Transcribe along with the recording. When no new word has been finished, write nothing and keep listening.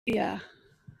Yeah,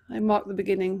 I mark the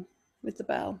beginning with the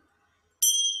bell.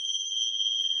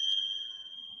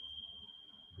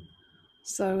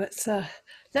 So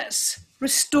let's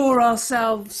restore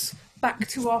ourselves back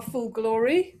to our full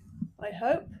glory, I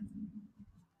hope.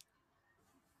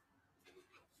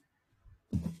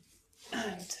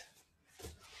 And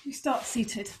we start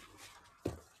seated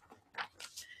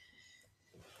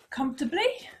comfortably.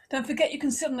 Don't forget you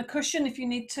can sit on the cushion if you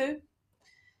need to.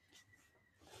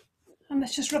 And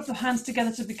let's just rub the hands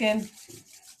together to begin.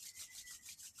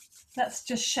 Let's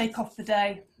just shake off the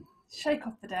day. Shake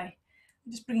off the day.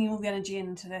 I'm just bringing all the energy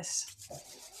into this.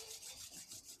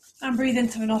 And breathe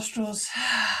into the nostrils.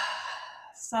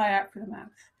 Sigh out through the mouth.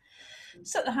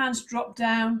 Just let the hands drop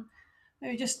down.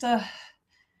 Maybe just kind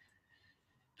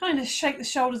of shake the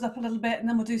shoulders up a little bit, and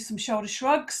then we'll do some shoulder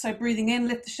shrugs. So breathing in,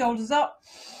 lift the shoulders up.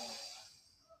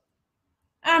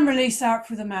 And release out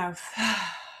through the mouth.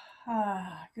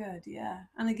 Good, yeah.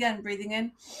 And again, breathing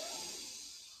in.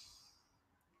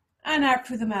 And out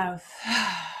through the mouth.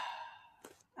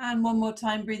 And one more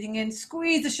time, breathing in.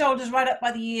 Squeeze the shoulders right up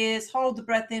by the ears. Hold the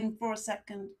breath in for a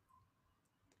second.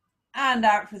 And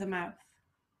out through the mouth.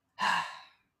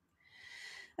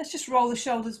 Let's just roll the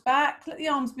shoulders back. Let the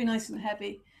arms be nice and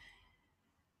heavy.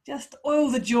 Just oil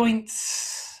the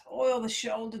joints. Oil the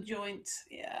shoulder joints.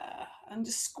 Yeah. And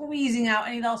just squeezing out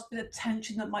any last bit of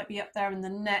tension that might be up there in the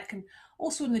neck and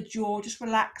also in the jaw. Just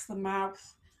relax the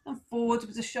mouth and forward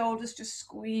with the shoulders, just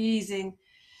squeezing.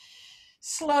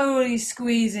 Slowly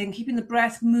squeezing, keeping the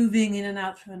breath moving in and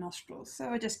out through the nostrils. So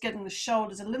we're just getting the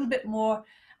shoulders a little bit more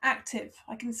active.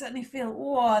 I can certainly feel,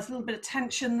 there's a little bit of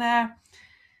tension there.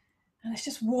 And it's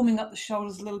just warming up the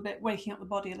shoulders a little bit, waking up the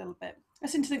body a little bit.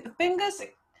 Let's interlink the fingers,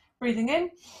 breathing in.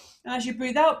 And as you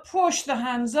breathe out, push the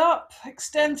hands up,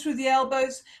 extend through the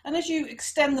elbows. And as you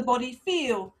extend the body,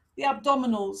 feel the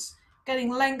abdominals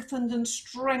getting lengthened and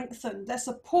strengthened. They're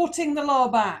supporting the lower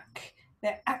back.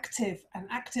 They're active and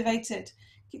activated.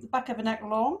 Keep the back of the neck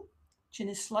long. Chin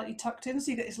is slightly tucked in, so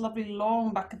you get this lovely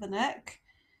long back of the neck.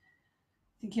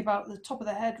 Thinking about the top of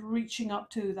the head reaching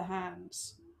up to the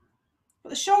hands. But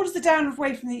the shoulders are down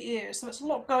away from the ears, so it's a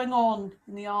lot going on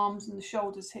in the arms and the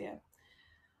shoulders here.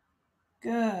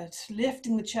 Good.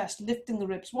 Lifting the chest, lifting the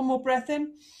ribs. One more breath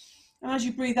in. And as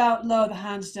you breathe out, lower the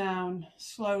hands down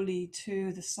slowly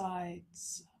to the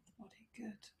sides of the body.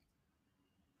 Good.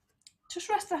 Just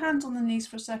rest the hands on the knees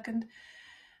for a second.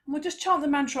 And we'll just chant the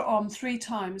mantra Om 3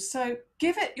 times. So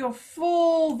give it your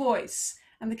full voice.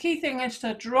 And the key thing is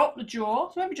to drop the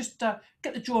jaw. So maybe just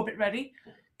get the jaw a bit ready.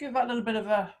 Give that a little bit of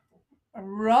a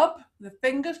rub with the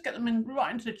fingers. Get them in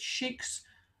right into the cheeks.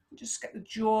 Just get the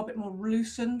jaw a bit more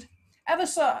loosened. Ever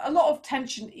so, a lot of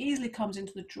tension easily comes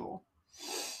into the jaw.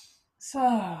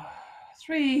 So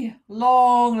 3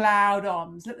 long, loud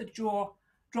Oms. Let the jaw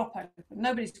drop open.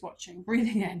 Nobody's watching.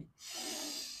 Breathing in.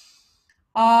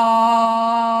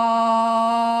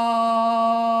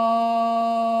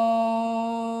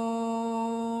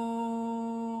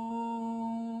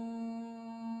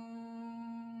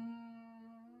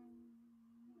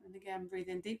 And again, breathe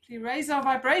in deeply. Raise our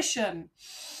vibration.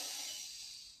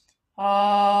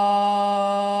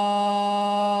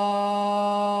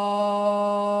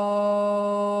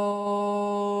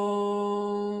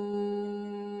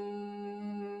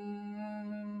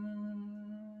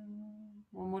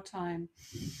 One more time.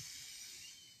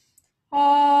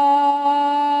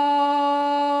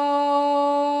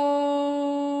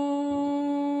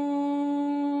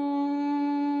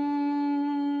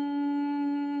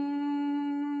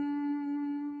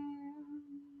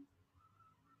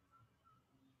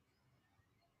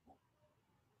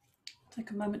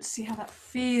 Take a moment to see how that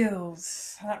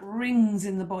feels, how that rings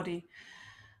in the body.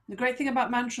 The great thing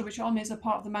about mantra, which Om is a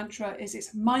part of the mantra, is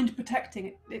it's mind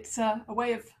protecting. It's a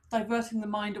way of diverting the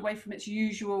mind away from its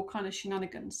usual kind of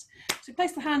shenanigans. So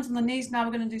place the hands on the knees. Now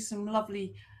we're going to do some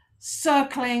lovely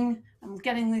circling and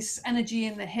getting this energy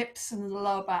in the hips and the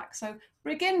lower back. So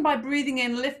begin by breathing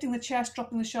in, lifting the chest,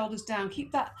 dropping the shoulders down.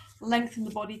 Keep that length in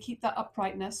the body, keep that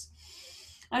uprightness.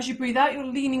 As you breathe out, you're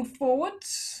leaning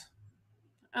forwards.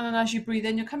 And then as you breathe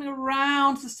in, you're coming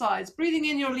around to the sides. Breathing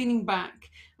in, you're leaning back.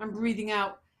 And breathing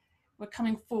out, we're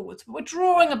coming forwards. But we're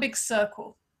drawing a big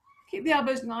circle. Keep the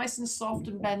elbows nice and soft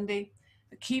and bendy.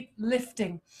 But keep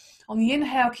lifting. On the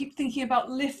inhale, keep thinking about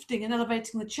lifting and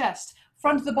elevating the chest.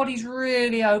 Front of the body's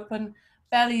really open.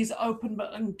 Belly's open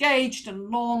but engaged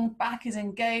and long. Back is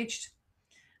engaged.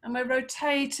 And we're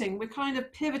rotating. We're kind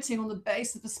of pivoting on the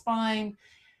base of the spine.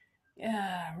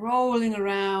 Yeah, rolling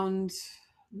around,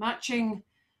 matching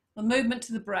the movement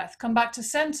to the breath. Come back to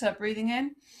center, breathing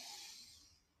in.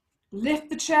 Lift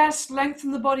the chest,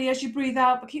 lengthen the body as you breathe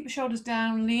out, but keep the shoulders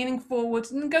down, leaning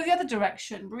forwards, and then go the other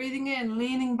direction. Breathing in,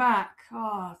 leaning back.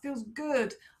 Ah, feels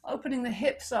good. Opening the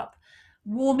hips up,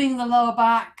 warming the lower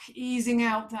back, easing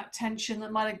out that tension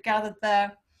that might have gathered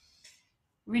there.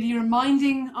 Really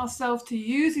reminding ourselves to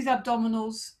use these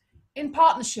abdominals in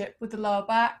partnership with the lower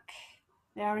back.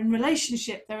 They are in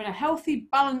relationship. They're in a healthy,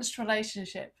 balanced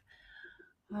relationship.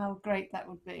 How great that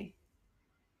would be.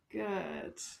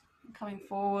 Good. Coming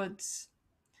forwards.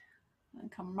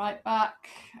 And come right back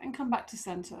and come back to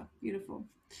center. Beautiful.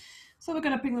 So we're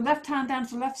going to bring the left hand down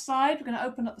to the left side. We're going to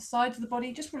open up the sides of the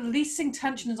body, just releasing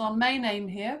tension is our main aim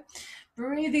here.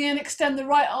 Breathing in, extend the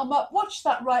right arm up. Watch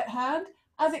that right hand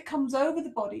as it comes over the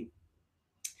body.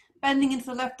 Bending into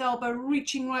the left elbow,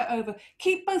 reaching right over.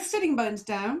 Keep both sitting bones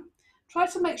down. Try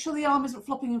to make sure the arm isn't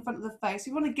flopping in front of the face.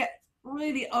 You want to get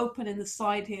really open in the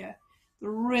side here. The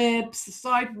ribs, the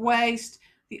side waist,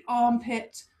 the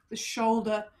armpit, the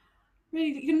shoulder.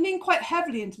 Really, you can lean quite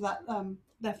heavily into that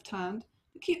left hand,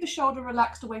 but keep the shoulder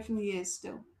relaxed away from the ears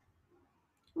still.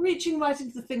 Reaching right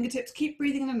into the fingertips, keep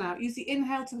breathing in and out. Use the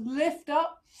inhale to lift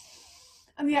up,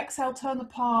 and the exhale, turn the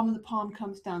palm, and the palm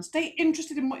comes down. Stay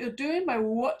interested in what you're doing by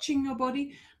watching your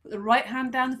body. Put the right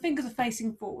hand down, the fingers are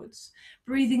facing forwards.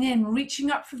 Breathing in, reaching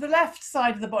up for the left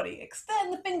side of the body.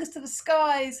 Extend the fingers to the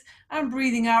skies, and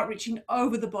breathing out, reaching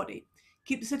over the body.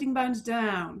 Keep the sitting bones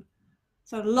down.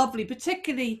 So lovely,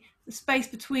 particularly the space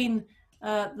between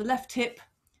the left hip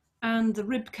and the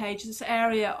rib cage, this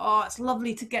area. Oh, it's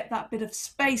lovely to get that bit of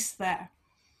space there.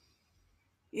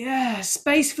 Yeah,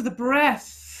 space for the breath,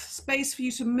 space for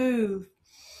you to move,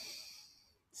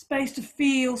 space to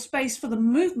feel, space for the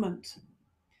movement,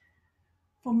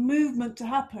 for movement to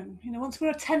happen. You know, once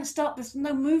we're tensed up, there's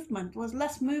no movement, there's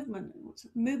less movement.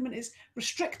 Movement is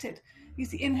restricted. Use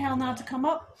the inhale now to come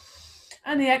up,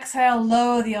 and the exhale,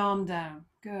 lower the arm down.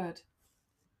 Good.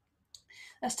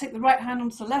 Let's take the right hand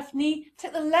onto the left knee.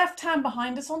 Take the left hand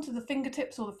behind us onto the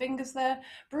fingertips or the fingers there.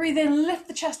 Breathe in, lift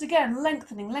the chest again,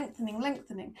 lengthening, lengthening,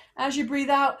 lengthening. As you breathe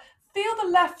out, feel the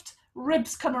left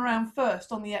ribs come around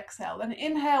first on the exhale. Then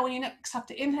inhale when you next have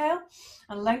to inhale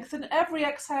and lengthen. Every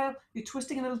exhale, you're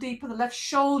twisting a little deeper. The left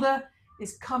shoulder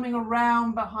is coming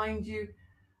around behind you.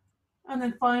 And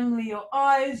then finally your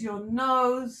eyes, your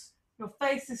nose, your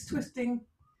face is twisting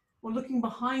or looking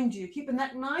behind you. Keep the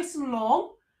neck nice and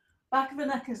long. Back of the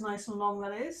neck is nice and long,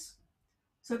 that is.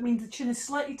 So it means the chin is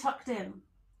slightly tucked in.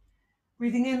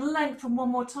 Breathing in, lengthen one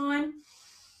more time.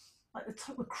 Like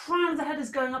the crown of the head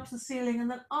is going up to the ceiling,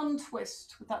 and then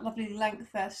untwist with that lovely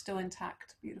length there still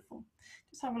intact. Beautiful.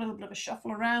 Just have a little bit of a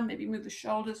shuffle around, maybe move the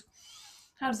shoulders.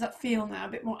 How does that feel now?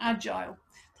 A bit more agile.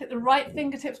 Take the right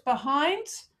fingertips behind.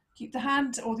 Keep the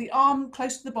hand or the arm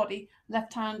close to the body.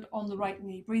 Left hand on the right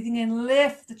knee. Breathing in,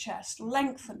 lift the chest,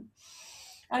 lengthen.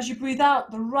 As you breathe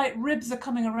out, the right ribs are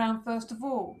coming around first of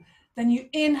all. Then you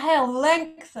inhale,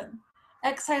 lengthen.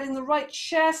 Exhaling, the right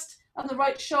chest and the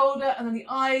right shoulder, and then the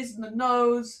eyes and the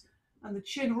nose and the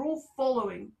chin are all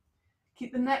following.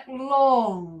 Keep the neck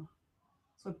long.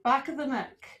 So back of the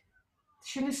neck.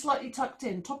 Chin is slightly tucked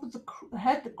in. Top of the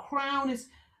head, the crown is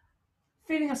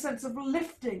feeling a sense of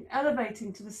lifting,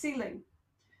 elevating to the ceiling.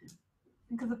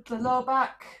 Think of the lower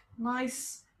back,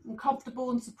 nice and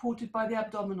comfortable and supported by the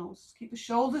abdominals. Keep the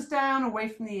shoulders down, away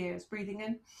from the ears. Breathing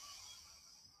in.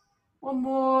 One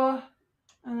more,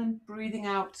 and then breathing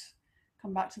out.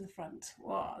 Come back to the front.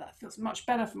 Wow, that feels much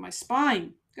better for my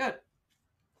spine. Good.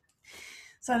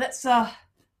 So let's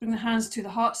bring the hands to the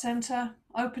heart center,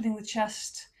 opening the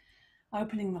chest,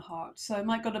 opening the heart. So it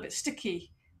might got a bit sticky,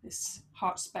 this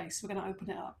heart space. We're going to open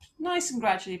it up nice and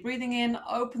gradually. Breathing in,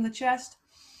 open the chest.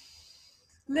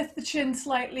 Lift the chin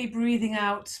slightly, breathing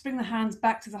out. Bring the hands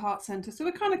back to the heart center. So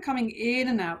we're kind of coming in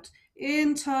and out,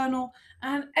 internal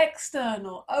and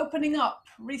external, opening up,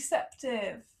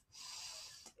 receptive,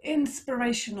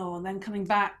 inspirational, and then coming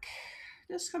back,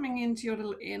 just coming into your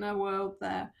little inner world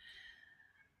there.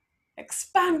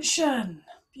 Expansion,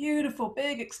 beautiful,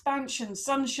 big expansion,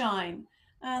 sunshine,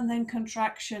 and then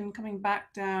contraction, coming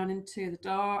back down into the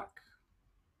dark.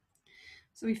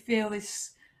 So we feel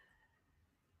this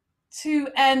two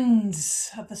ends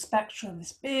of the spectrum,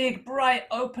 this big, bright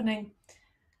opening,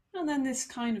 and then this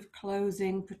kind of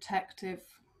closing, protective.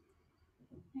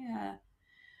 Yeah.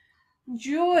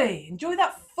 Enjoy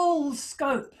that full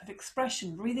scope of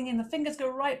expression. Breathing in, the fingers go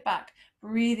right back.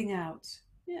 Breathing out.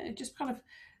 Yeah, just kind of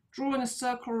drawing a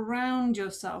circle around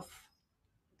yourself.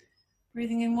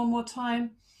 Breathing in one more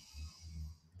time.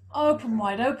 Open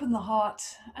wide, open the heart,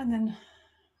 and then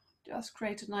just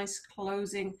create a nice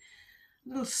closing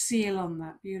little seal on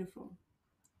that. Beautiful.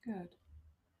 Good.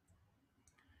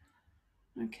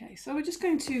 Okay, so we're just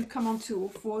going to come onto all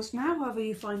fours now, however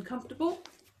you find comfortable.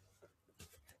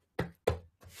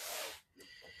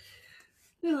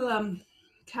 Little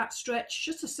cat stretch,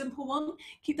 just a simple one.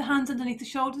 Keep the hands underneath the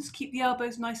shoulders, keep the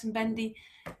elbows nice and bendy,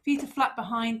 feet are flat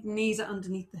behind, knees are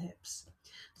underneath the hips.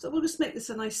 So we'll just make this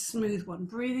a nice smooth one.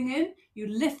 Breathing in, you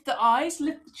lift the eyes,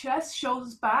 lift the chest,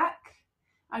 shoulders back.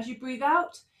 As you breathe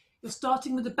out, you're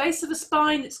starting with the base of the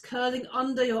spine, it's curling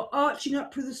under, you're arching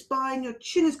up through the spine, your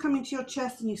chin is coming to your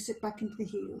chest and you sit back into the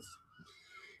heels.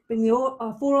 Bring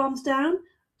the forearms down.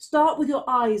 Start with your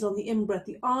eyes on the in-breath.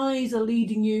 The eyes are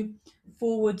leading you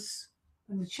forwards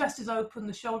and the chest is open,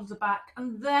 the shoulders are back,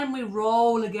 and then we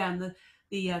roll again.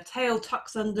 The tail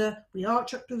tucks under, we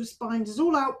arch up through the spine. This is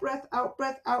all out breath, out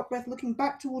breath, out breath, looking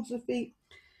back towards the feet.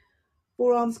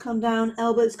 Forearms come down,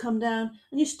 elbows come down,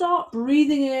 and you start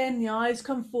breathing in, the eyes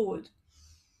come forward.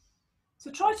 So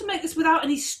try to make this without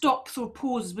any stops or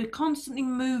pauses. We're constantly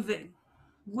moving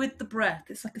with the breath.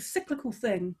 It's like a cyclical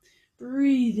thing.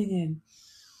 Breathing in.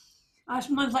 I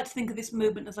sometimes like to think of this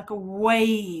movement as like a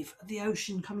wave of the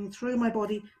ocean coming through my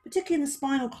body, particularly in the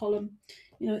spinal column.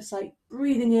 You know, it's like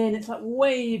breathing in, it's like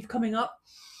wave coming up.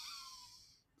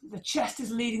 The chest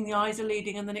is leading, the eyes are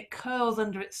leading, and then it curls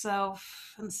under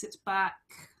itself and sits back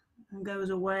and goes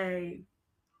away.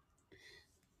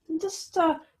 And just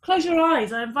close your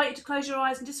eyes. I invite you to close your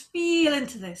eyes and just feel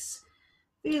into this.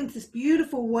 Feel into this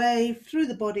beautiful wave through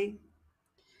the body.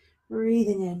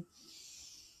 Breathing in.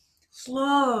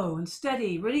 Slow and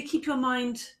steady. Really keep your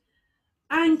mind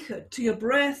anchored to your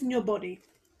breath and your body.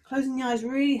 Closing the eyes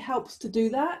really helps to do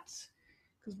that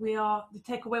because we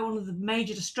take away one of the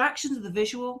major distractions of the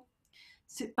visual.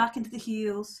 Sit back into the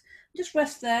heels. Just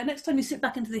rest there. Next time you sit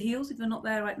back into the heels, if you're not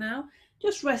there right now,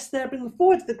 just rest there. Bring them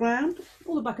forward to the ground,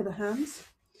 all the back of the hands.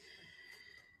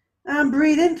 And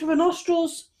breathe in through the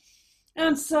nostrils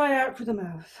and sigh out through the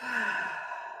mouth.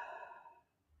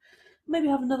 Maybe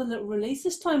have another little release.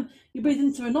 This time you breathe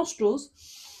in through the nostrils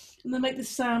and then make this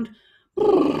sound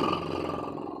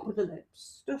with the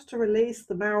lips, just to release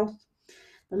the mouth,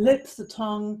 the lips, the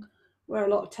tongue, where a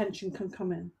lot of tension can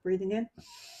come in. Breathing in.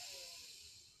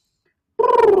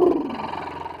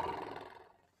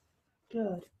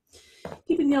 Good.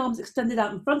 Keeping the arms extended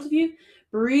out in front of you.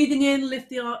 Breathing in, lift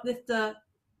the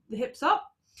hips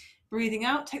up. Breathing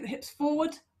out, take the hips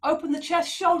forward. Open the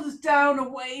chest, shoulders down,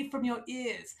 away from your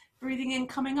ears. Breathing in,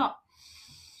 coming up.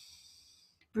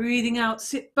 Breathing out,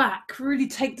 sit back. Really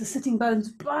take the sitting bones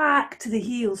back to the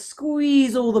heels.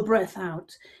 Squeeze all the breath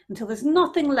out until there's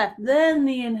nothing left. Then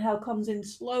the inhale comes in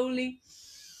slowly.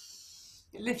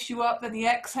 It lifts you up. Then the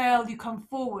exhale, you come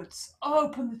forwards.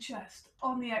 Open the chest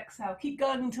on the exhale. Keep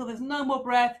going until there's no more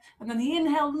breath. And then the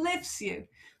inhale lifts you.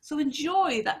 So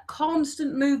enjoy that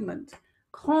constant movement.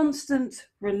 Constant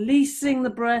releasing the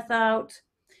breath out.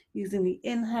 Using the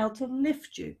inhale to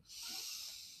lift you.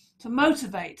 To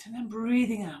motivate, and then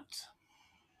breathing out.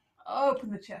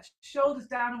 Open the chest, shoulders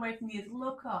down, away from the ears,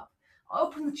 look up.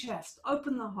 Open the chest,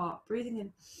 open the heart, breathing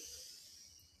in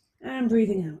and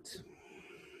breathing out.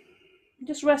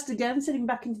 Just rest again, sitting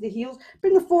back into the heels.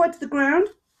 Bring the forehead to the ground.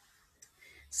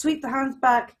 Sweep the hands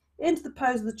back into the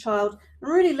pose of the child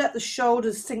and really let the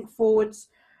shoulders sink forwards.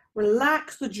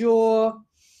 Relax the jaw.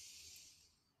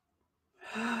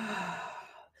 A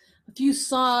few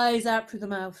sighs out through the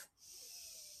mouth.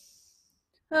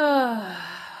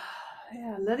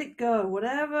 Yeah, let it go.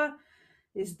 Whatever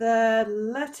is there,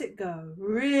 let it go.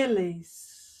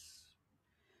 Release.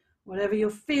 Whatever you're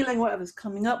feeling, whatever's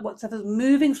coming up, whatever's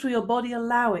moving through your body,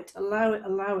 allow it, allow it,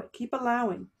 allow it. Keep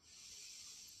allowing.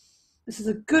 This is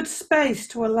a good space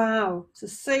to allow. It's a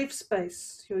safe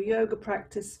space. Your yoga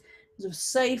practice is a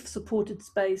safe, supported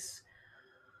space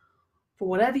for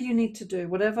whatever you need to do,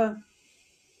 whatever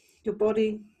your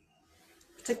body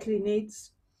particularly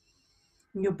needs.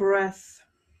 And your breath.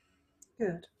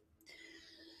 Good.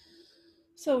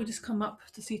 So we'll just come up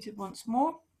to seated once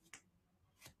more.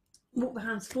 Walk the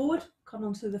hands forward. Come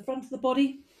onto the front of the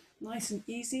body. Nice and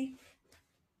easy.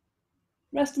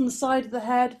 Rest on the side of the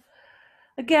head.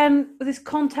 Again, with this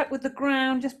contact with the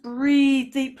ground, just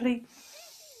breathe deeply.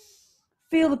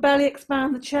 Feel the belly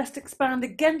expand, the chest expand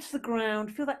against the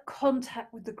ground. Feel that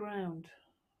contact with the ground.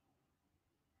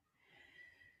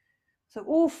 So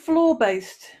all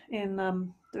floor-based in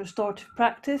the restorative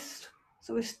practice.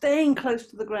 So we're staying close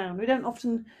to the ground. We don't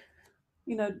often,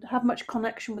 have much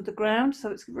connection with the ground.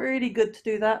 So it's really good to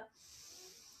do that.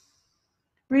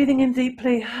 Breathing in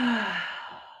deeply,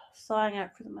 sighing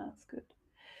out through the mouth. Good.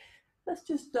 Let's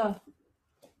just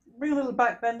bring a little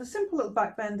back bend, a simple little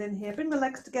back bend in here. Bring the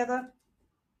legs together.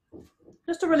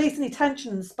 Just to release any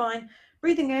tension in the spine.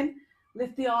 Breathing in,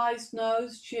 lift the eyes,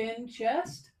 nose, chin,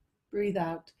 chest. Breathe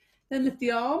out. Then lift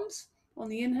the arms on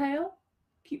the inhale.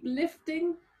 Keep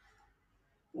lifting.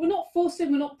 We're not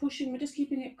forcing, we're not pushing, we're just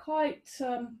keeping it quite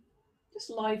just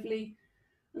lively.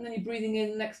 And then you're breathing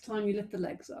in next time you lift the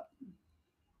legs up.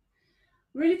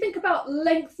 Really think about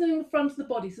lengthening the front of the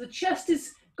body. So the chest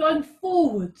is going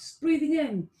forwards, breathing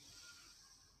in.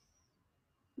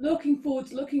 Looking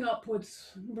forwards, looking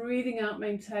upwards, breathing out,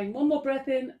 maintain. One more breath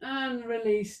in and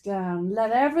release down.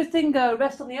 Let everything go.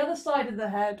 Rest on the other side of the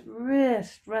head.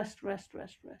 Rest, rest, rest,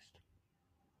 rest, rest.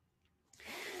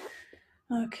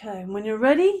 Okay, and when you're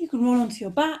ready, you can roll onto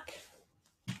your back.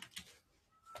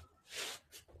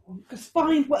 Just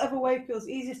find whatever way feels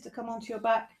easiest to come onto your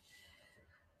back.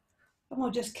 And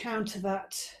we'll just counter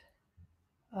that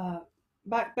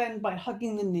back bend by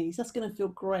hugging the knees. That's going to feel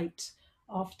great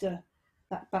after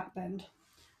that back bend.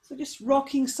 So just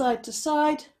rocking side to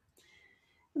side,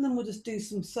 and then we'll just do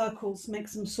some circles, make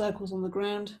some circles on the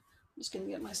ground. I'm just going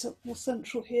to get myself more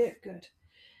central here. Good.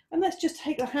 And let's just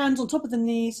take the hands on top of the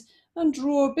knees and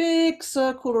draw a big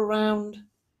circle around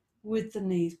with the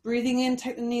knees. Breathing in,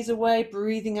 take the knees away.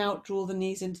 Breathing out, draw the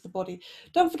knees into the body.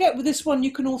 Don't forget with this one,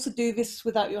 you can also do this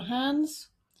without your hands.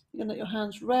 You can let your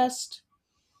hands rest,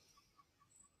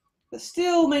 but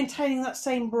still maintaining that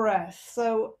same breath.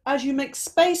 So as you make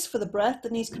space for the breath, the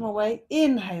knees come away,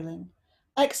 inhaling.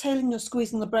 Exhaling, you're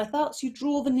squeezing the breath out, so you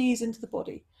draw the knees into the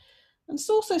body. And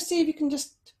so also see if you can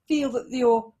just feel that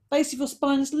your base of your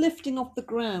spine is lifting off the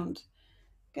ground.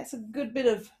 Gets a good bit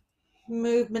of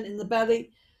movement in the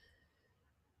belly.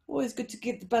 Always good to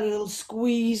give the belly a little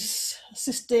squeeze,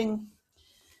 assisting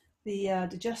the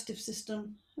digestive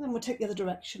system. And then we'll take the other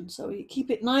direction. So we keep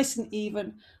it nice and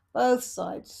even, both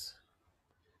sides.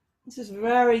 This is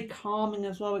very calming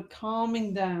as well. We're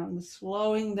calming down, we're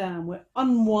slowing down, we're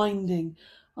unwinding,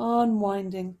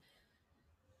 unwinding,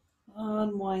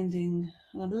 unwinding,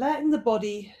 and letting the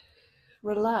body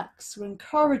relax. We're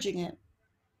encouraging it.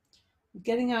 We're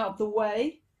getting out of the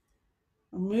way,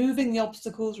 removing the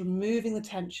obstacles, removing the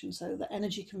tension so the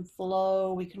energy can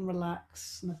flow, we can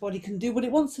relax, and the body can do what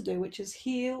it wants to do, which is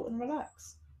heal and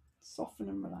relax, soften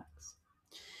and relax.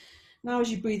 Now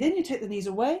as you breathe in, you take the knees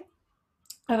away.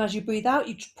 And as you breathe out,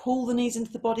 you pull the knees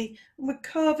into the body, and we're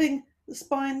curving the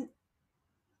spine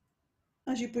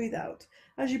as you breathe out.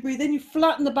 As you breathe in, you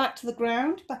flatten the back to the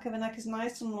ground. Back of the neck is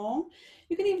nice and long.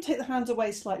 You can even take the hands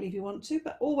away slightly if you want to,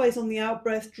 but always on the out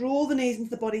breath, draw the knees into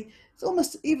the body. It's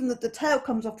almost even that the tail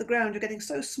comes off the ground. You're getting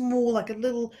so small, like a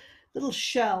little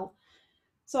shell.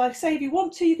 So I say if you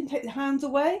want to, you can take the hands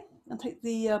away and take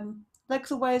the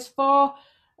legs away as far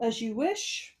as you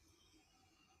wish.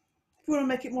 If you want to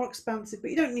make it more expansive, but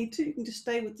you don't need to. You can just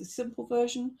stay with the simple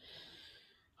version,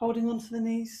 holding onto the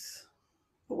knees.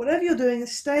 But whatever you're doing,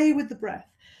 stay with the breath.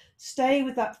 Stay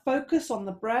with that focus on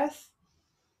the breath.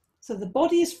 So the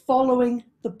body is following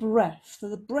the breath. So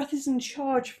the breath is in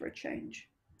charge for a change.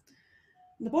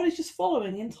 And the body's just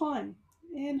following in time,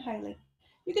 inhaling.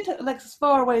 You can take the legs as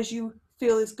far away as you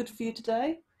feel is good for you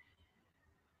today.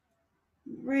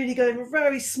 Really going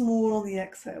very small on the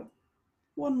exhale.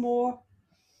 One more.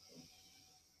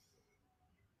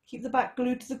 Keep the back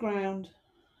glued to the ground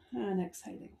and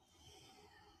exhaling.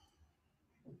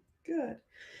 Good.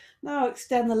 Now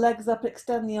extend the legs up,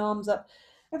 extend the arms up.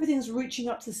 Everything's reaching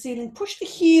up to the ceiling. Push the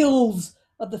heels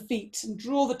of the feet and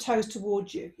draw the toes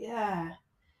towards you. Yeah.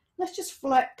 Let's just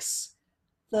flex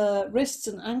the wrists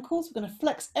and ankles. We're going to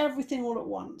flex everything all at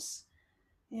once.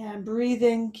 Yeah, and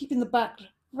breathing, keeping the back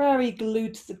very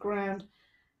glued to the ground.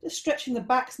 Just stretching the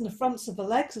backs and the fronts of the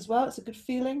legs as well. It's a good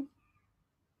feeling.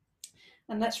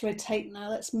 And let's rotate now.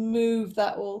 Let's move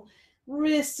that all.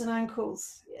 Wrists and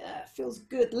ankles. Yeah, feels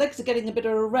good. The legs are getting a bit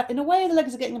of a rest. In a way, the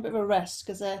legs are getting a bit of a rest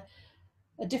because they're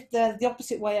the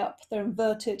opposite way up. They're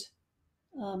inverted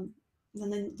than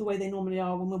the way they normally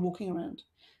are when we're walking around.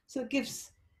 So it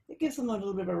gives them a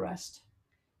little bit of a rest.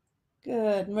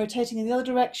 Good. And rotating in the other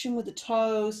direction with the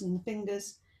toes and the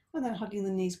fingers, and then hugging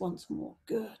the knees once more.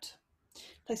 Good.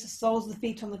 Place the soles of the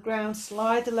feet on the ground,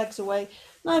 slide the legs away.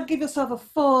 Now give yourself a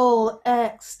full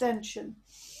extension.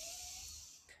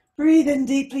 Breathe in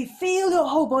deeply, feel your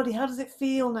whole body. How does it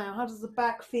feel now? How does the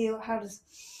back feel? How does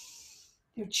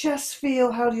your chest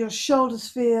feel? How do your shoulders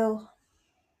feel?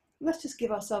 Let's just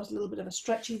give ourselves a little bit of a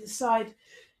stretch either side,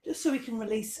 just so we can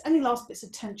release any last bits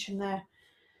of tension there.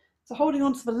 So holding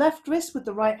on to the left wrist with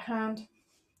the right hand.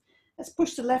 Let's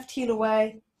push the left heel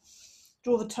away.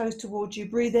 Draw the toes towards you.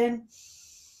 Breathe in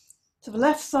to the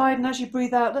left side, and as you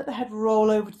breathe out, let the head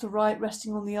roll over to the right,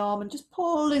 resting on the arm, and just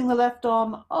pulling the left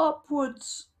arm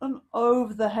upwards and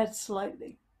over the head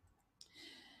slightly.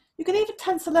 You can even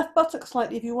tense the left buttock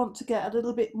slightly if you want to get a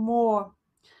little bit more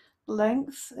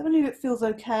length, even if it feels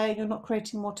okay and you're not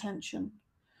creating more tension.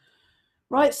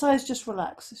 Right side is just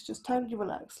relaxed, it's just totally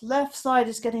relaxed. Left side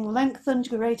is getting lengthened,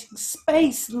 creating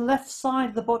space in the left side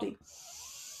of the body.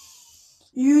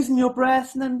 Using your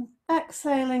breath and then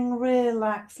exhaling,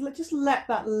 relax. Just let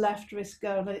that left wrist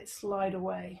go, let it slide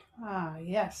away. Ah,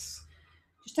 yes.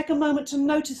 Just take a moment to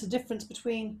notice the difference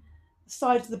between the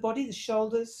sides of the body, the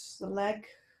shoulders, the leg,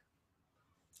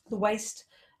 the waist,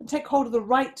 and take hold of the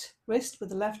right wrist with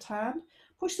the left hand.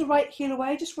 Push the right heel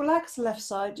away, just relax the left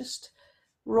side, just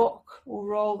rock or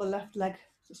roll the left leg,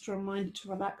 just to remind you to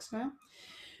relax now.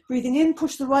 Breathing in,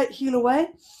 push the right heel away.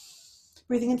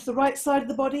 Breathing into the right side of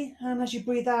the body, and as you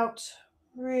breathe out,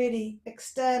 really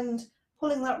extend,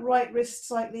 pulling that right wrist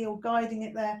slightly or guiding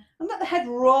it there, and let the head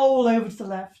roll over to the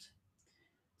left.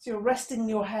 So you're resting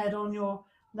your head on your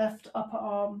left upper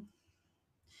arm.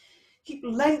 Keep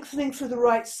lengthening through the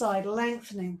right side,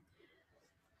 lengthening.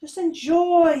 Just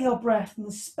enjoy your breath and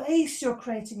the space you're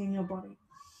creating in your body.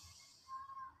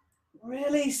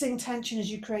 Releasing tension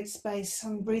as you create space,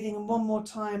 and breathing in one more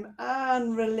time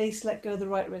and release, let go of the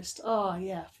right wrist. Oh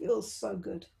yeah, feels so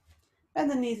good.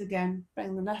 Bend the knees again,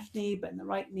 bend the left knee, bend the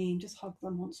right knee, and just hug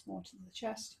them once more to the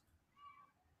chest.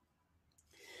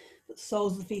 Put the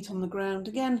soles of the feet on the ground.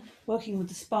 Again, working with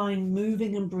the spine,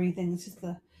 moving and breathing. This is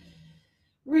the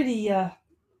really the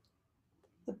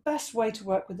best way to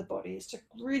work with the body, is to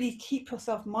really keep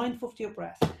yourself mindful of your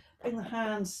breath. Bring the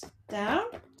hands down,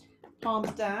 palms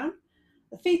down.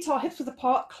 The feet are hips width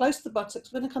apart, close to the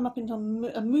buttocks. We're going to come up into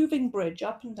a moving bridge,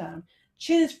 up and down.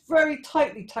 Chin is very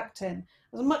tightly tucked in,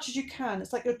 as much as you can.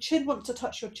 It's like your chin wants to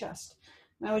touch your chest.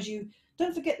 Now, as you,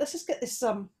 don't forget, let's just get this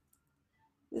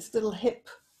this little hip,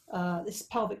 this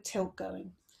pelvic tilt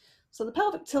going. So the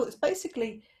pelvic tilt is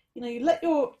basically, you let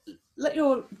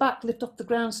your back lift off the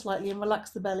ground slightly and relax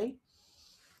the belly,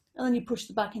 and then you push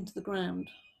the back into the ground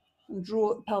and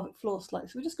draw the pelvic floor slightly.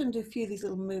 So we're just going to do a few of these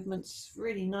little movements,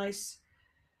 really nice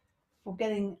for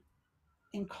getting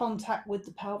in contact with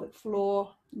the pelvic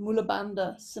floor. Mula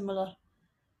Bandha, similar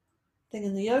thing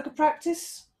in the yoga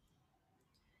practice,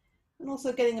 and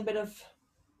also getting a bit of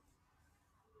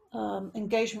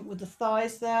engagement with the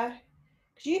thighs there,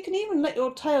 because you can even let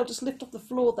your tail just lift off the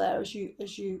floor there as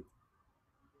you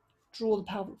draw the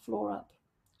pelvic floor up,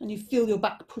 and you feel your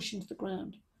back push into the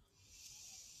ground.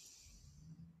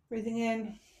 Breathing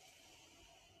in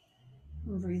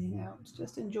and breathing out.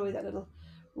 Just enjoy that little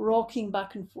rocking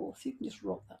back and forth. You can just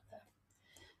rock that there.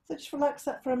 So just relax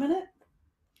that for a minute.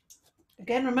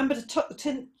 Again, remember to tuck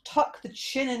the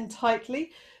chin in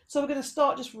tightly. So we're going to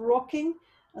start just rocking,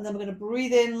 and then we're going to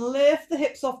breathe in, lift the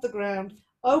hips off the ground,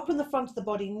 open the front of the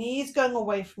body, knees going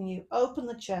away from you, open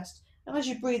the chest. And as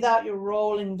you breathe out, you're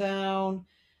rolling down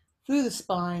through the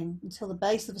spine until the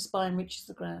base of the spine reaches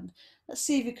the ground. Let's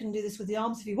see if you can do this with the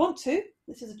arms if you want to.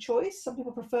 This is a choice. Some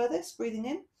people prefer this. Breathing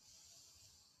in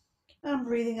and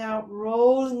breathing out,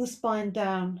 rolling the spine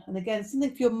down. And again, something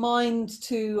for your mind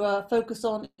to focus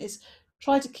on is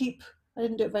try to keep, I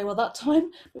didn't do it very well that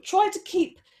time, but try to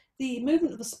keep the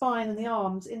movement of the spine and the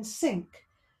arms in sync.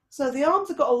 So the arms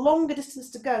have got a longer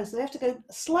distance to go, so they have to go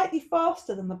slightly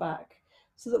faster than the back,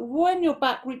 so that when your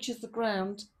back reaches the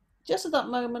ground, just at that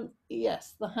moment,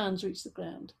 yes, the hands reach the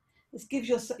ground. This gives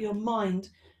your mind,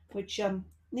 which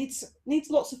needs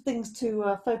lots of things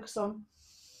to focus on.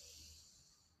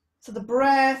 So the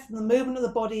breath and the movement of the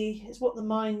body is what the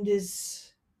mind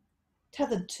is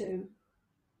tethered to.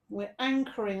 We're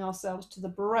anchoring ourselves to the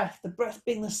breath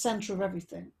being the center of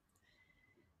everything.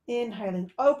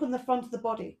 Inhaling, open the front of the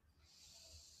body.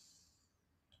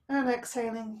 And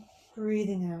exhaling,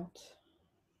 breathing out.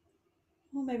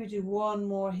 We'll maybe do one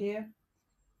more here.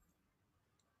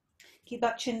 Keep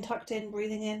that chin tucked in,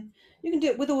 breathing in. You can do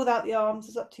it with or without the arms,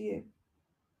 it's up to you.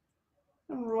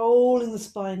 And rolling the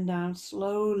spine down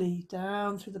slowly,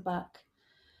 down through the back.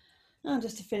 And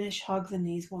just to finish, hug the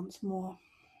knees once more.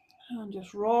 And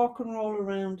just rock and roll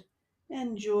around.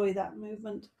 Enjoy that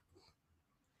movement.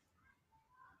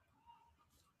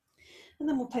 And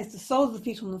then we'll place the soles of the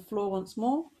feet on the floor once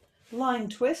more. Lying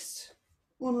twist,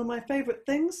 one of my favorite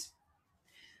things.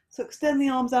 So extend the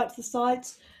arms out to the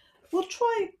sides. We'll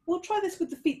try this with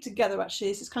the feet together, actually.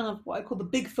 This is kind of what I call the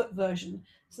Bigfoot version.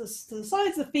 So the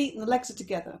sides of the feet and the legs are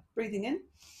together. Breathing in.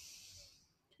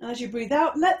 And as you breathe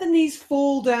out, let the knees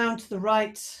fall down to the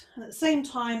right. And at the same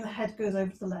time, the head goes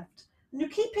over to the left. And you're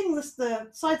keeping the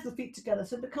sides of the feet together,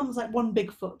 so it becomes like one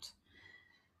big foot.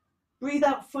 Breathe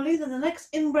out fully. Then the next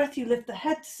in-breath, you lift the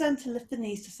head to center, lift the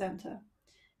knees to center.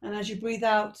 And as you breathe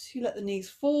out, you let the knees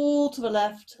fall to the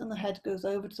left and the head goes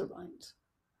over to the right.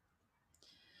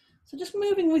 So just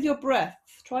moving with your breath,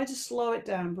 try to slow it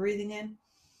down, breathing in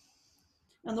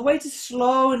And the way to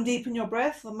slow and deepen your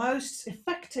breath, the most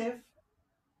effective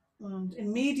and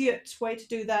immediate way to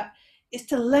do that is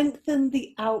to lengthen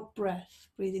the out breath,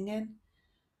 breathing in.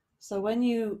 So when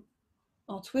you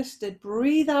are twisted,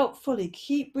 breathe out fully.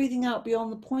 Keep breathing out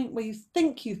beyond the point where you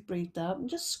think you've breathed out, and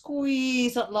just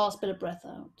squeeze that last bit of breath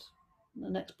out. And the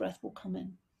next breath will come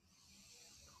in.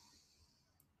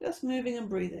 Just moving and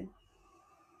breathing.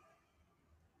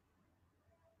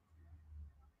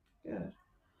 Good.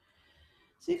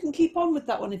 So you can keep on with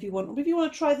that one if you want. Or if you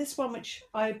want to try this one, which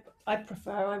I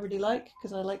prefer, I really like,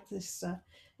 because I like this,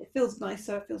 it feels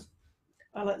nicer,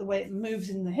 I like the way it moves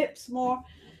in the hips more.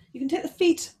 You can take the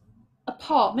feet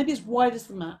apart, maybe as wide as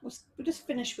the mat. We'll just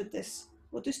finish with this.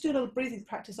 We'll just do a little breathing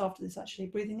practice after this, actually,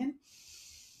 breathing in.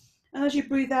 And as you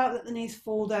breathe out, let the knees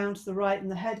fall down to the right and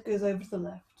the head goes over to the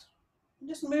left. And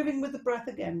just moving with the breath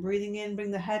again, breathing in, bring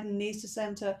the head and knees to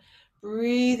center.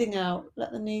 Breathing out,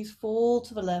 let the knees fall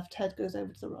to the left, head goes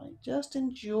over to the right. Just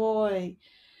enjoy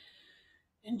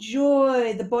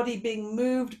the body being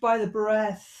moved by the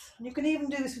breath. And you can even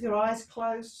do this with your eyes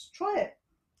closed. Try it.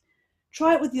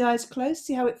 Try it with the eyes closed,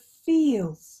 see how it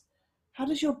feels. How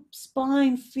does your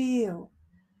spine feel?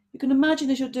 You can imagine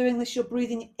as you're doing this, you're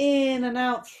breathing in and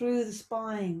out through the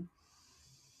spine.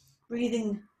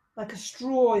 Breathing like a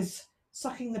straw is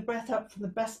sucking the breath up from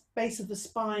the base of the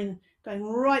spine, going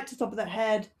right to the top of the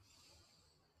head.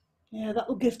 Yeah, that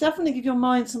will definitely give your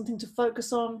mind something to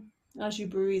focus on as you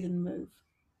breathe and move.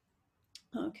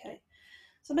 Okay,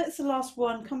 so that's the last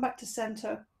one. Come back to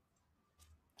center.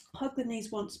 Hug the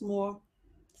knees once more.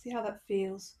 See how that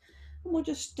feels. And we'll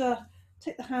just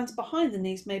take the hands behind the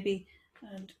knees maybe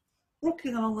and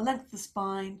rocking along the length of the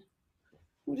spine.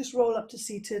 We'll just roll up to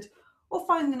seated or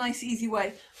find a nice easy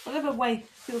way. Whatever way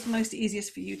feels most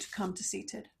easiest for you to come to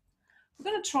seated. We're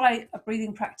going to try a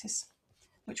breathing practice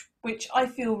which I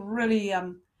feel really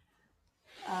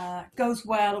goes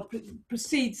well or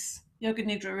precedes Yoga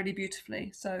Nidra really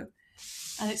beautifully. So,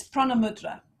 and it's Prana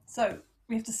Mudra. So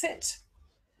we have to sit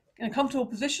in a comfortable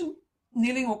position,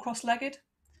 kneeling or cross-legged.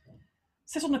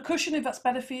 Sit on a cushion if that's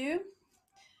better for you.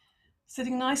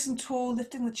 Sitting nice and tall,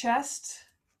 lifting the chest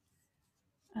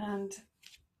and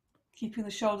keeping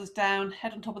the shoulders down,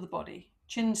 head on top of the body,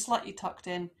 chin slightly tucked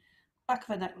in, back of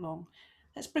the neck long.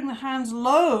 Let's bring the hands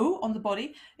low on the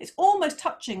body. It's almost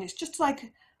touching. It's just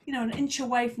like, an inch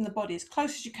away from the body, as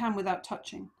close as you can without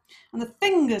touching. And the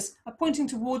fingers are pointing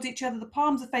towards each other. The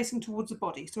palms are facing towards the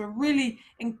body. So we're really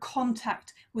in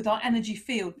contact with our energy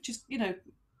field, which is,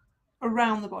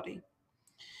 around the body.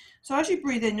 So as you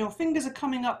breathe in, your fingers are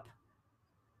coming up.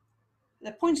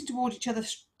 They're pointing towards each other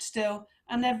still,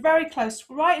 and they're very close,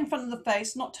 right in front of the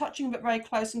face, not touching, but very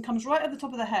close, and comes right at the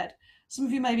top of the head. Some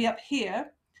of you may be up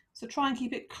here, so try and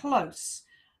keep it close.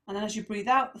 And then as you breathe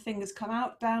out, the fingers come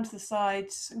out, down to the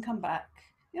sides, and come back.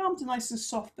 The arms are nice and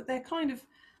soft, but they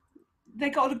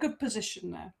got a good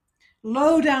position there.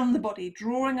 Low down the body,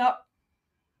 drawing up.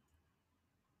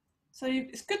 So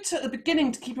it's good at the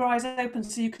beginning to keep your eyes open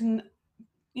so you can,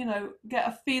 get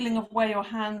a feeling of where your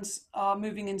hands are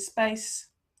moving in space.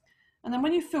 And then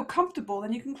when you feel comfortable,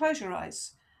 then you can close your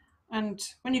eyes. And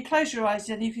when you close your eyes,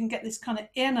 then you can get this kind of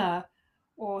inner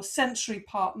or sensory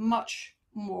part much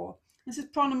more. This is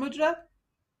Prana Mudra.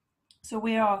 So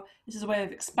this is a way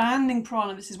of expanding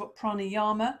prana. This is what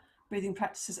pranayama, breathing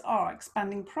practices are,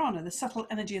 expanding prana, the subtle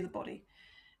energy of the body.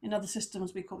 In other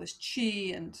systems, we call this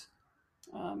chi and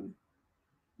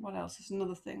what else is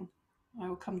another thing? I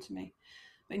will come to me.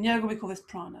 But in yoga, we call this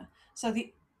prana. So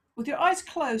with your eyes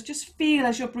closed, just feel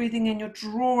as you're breathing in, you're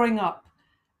drawing up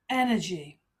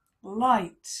energy,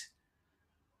 light,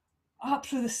 up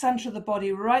through the center of the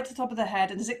body, right to the top of the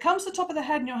head. And as it comes to the top of the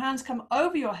head and your hands come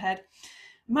over your head,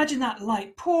 imagine that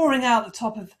light pouring out the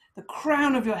top of the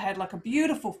crown of your head like a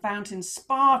beautiful fountain,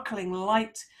 sparkling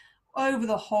light over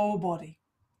the whole body.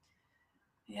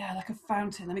 Yeah, like a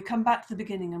fountain. Then we come back to the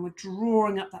beginning and we're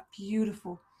drawing up that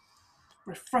beautiful,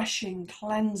 refreshing,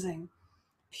 cleansing,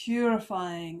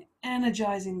 purifying,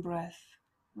 energizing breath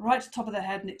right to the top of the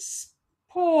head, and it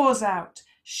pours out,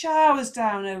 showers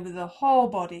down over the whole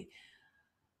body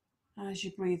as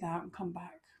you breathe out and come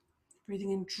back.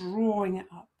 Breathing in, drawing it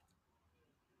up.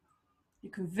 You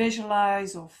can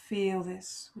visualize or feel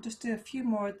this. We'll just do a few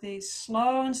more of these,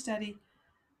 slow and steady.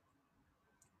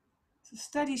 It's a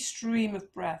steady stream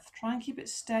of breath. Try and keep it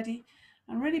steady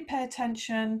and really pay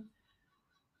attention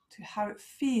to how it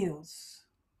feels.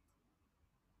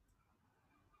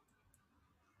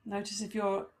 Notice if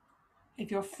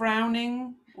you're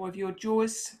frowning or if your jaw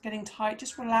is getting tight,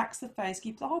 just relax the face.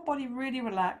 Keep the whole body really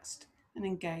relaxed and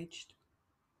engaged.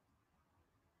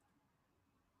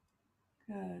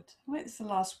 Good. Wait, this is the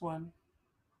last one.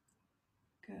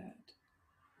 Good.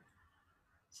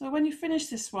 So when you finish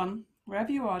this one,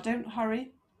 wherever you are, don't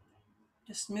hurry.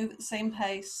 Just move at the same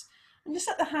pace and just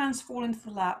let the hands fall into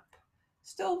the lap,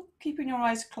 still keeping your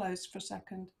eyes closed for a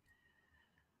second.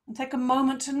 And take a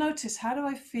moment to notice, how do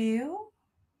I feel?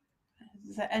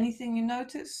 Is there anything you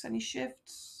notice? Any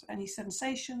shifts? Any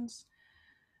sensations?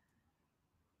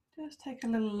 Just take a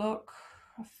little look,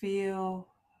 feel,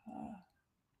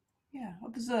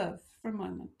 observe for a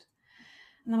moment.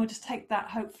 And then we'll just take that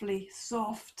hopefully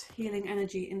soft healing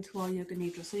energy into our Yoga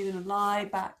Nidra. So you're going to lie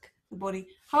back the body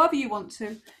however you want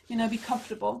to, be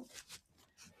comfortable.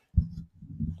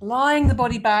 Lying the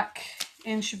body back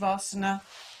in Shavasana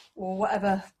or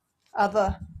whatever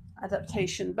other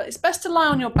adaptation. But it's best to lie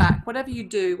on your back, whatever you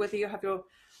do, whether you have your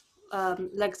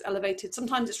legs elevated.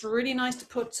 Sometimes it's really nice to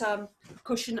put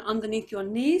cushion underneath your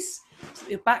knees so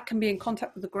that your back can be in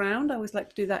contact with the ground. I always like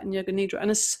to do that in Yoga Nidra.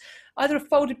 And it's either a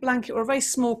folded blanket or a very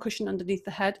small cushion underneath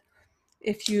the head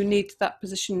if you need that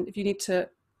position, if you need to,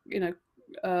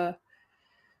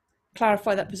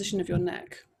 clarify that position of your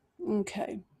neck.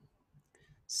 Okay.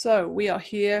 So we are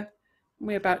here.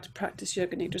 We're about to practice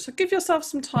Yoga Nidra. So give yourself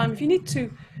some time. If you need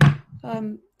to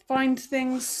find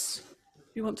things,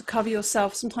 you want to cover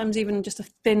yourself, sometimes even just a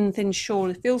thin shawl.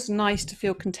 It feels nice to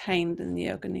feel contained in the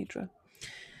Yoga Nidra.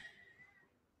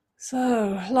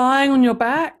 So, lying on your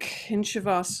back in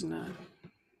Shavasana.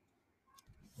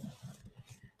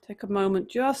 Take a moment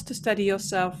just to steady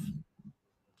yourself.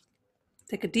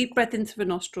 Take a deep breath into the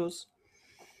nostrils.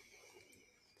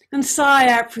 And sigh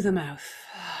out through the mouth.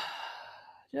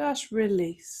 Just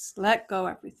release, let go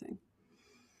everything.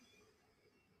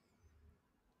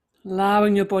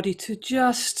 Allowing your body to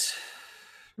just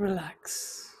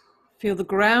relax. Feel the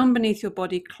ground beneath your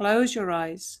body. Close your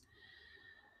eyes.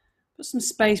 Put some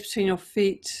space between your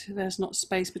feet. There's not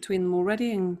space between them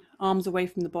already, and arms away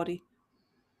from the body.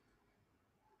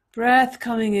 Breath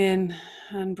coming in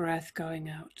and breath going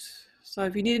out. So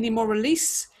if you need any more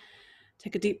release,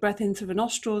 take a deep breath in through the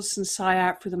nostrils and sigh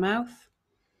out through the mouth.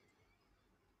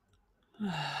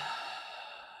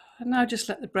 And now just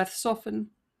let the breath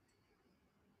soften.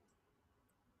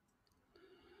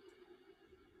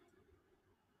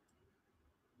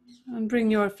 And bring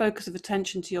your focus of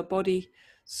attention to your body,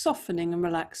 softening and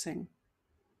relaxing.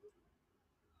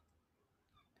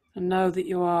 And know that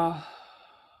you are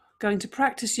going to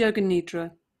practice Yoga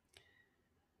Nidra.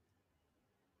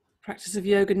 Practice of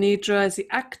Yoga Nidra is the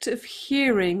act of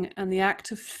hearing and the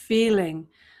act of feeling.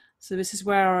 So this is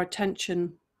where our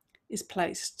attention is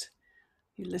placed.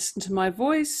 You listen to my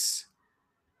voice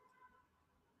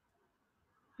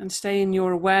and stay in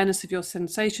your awareness of your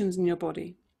sensations in your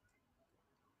body.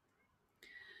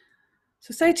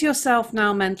 So say to yourself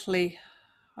now mentally,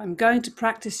 I'm going to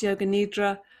practice Yoga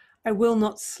Nidra. I will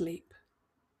not sleep.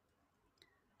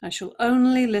 I shall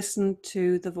only listen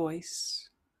to the voice.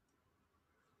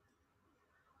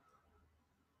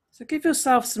 So give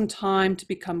yourself some time to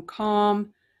become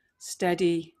calm,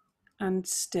 steady, and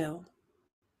still.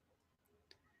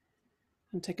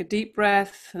 And take a deep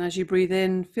breath, and as you breathe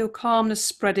in, feel calmness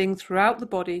spreading throughout the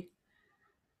body.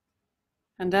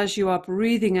 And as you are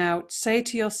breathing out, say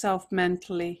to yourself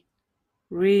mentally,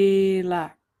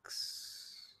 relax.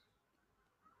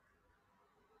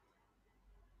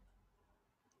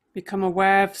 Become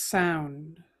aware of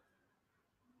sound.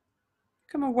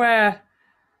 Become aware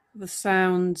of the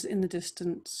sounds in the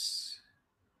distance.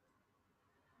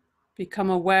 Become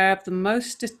aware of the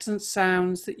most distant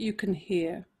sounds that you can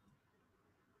hear.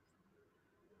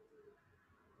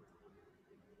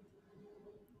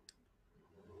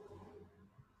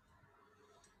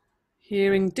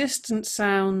 Hearing distant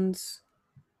sounds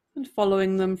and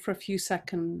following them for a few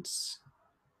seconds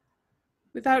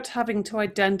without having to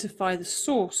identify the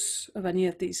source of any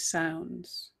of these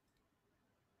sounds.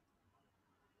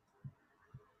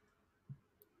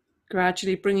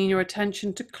 Gradually bringing your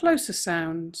attention to closer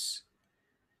sounds,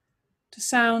 to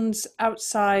sounds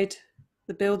outside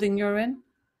the building you're in,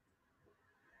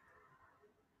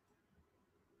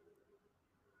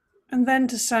 and then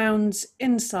to sounds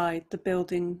inside the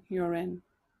building you're in.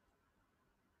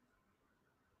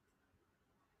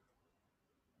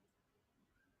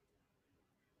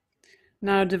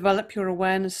 Now develop your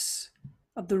awareness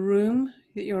of the room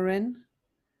that you're in,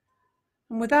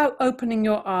 and without opening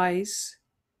your eyes,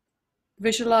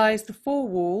 visualize the four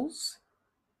walls,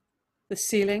 the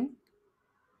ceiling,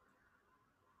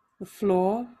 the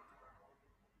floor,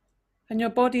 and your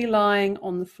body lying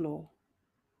on the floor.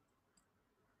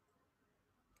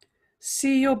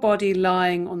 See your body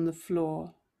lying on the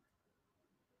floor.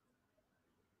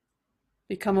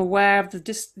 Become aware of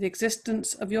the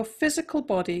existence of your physical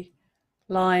body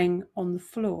lying on the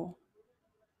floor.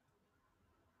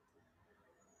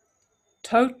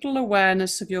 total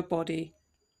awareness of your body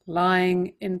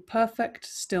lying in perfect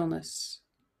stillness.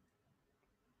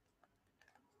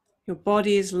 Your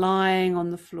body is lying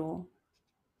on the floor.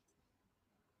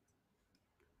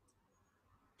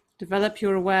 Develop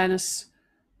your awareness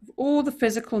of all the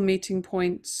physical meeting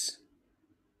points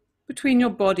between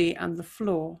your body and the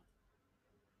floor.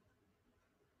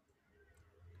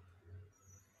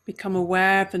 Become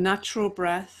aware of the natural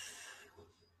breath.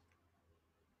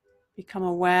 Become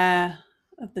aware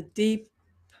of the deep,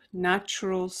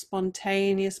 natural,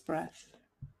 spontaneous breath.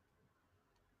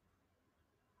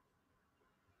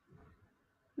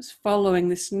 Just following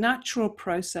this natural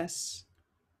process.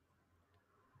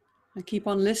 And keep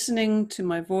on listening to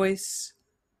my voice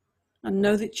and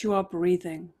know that you are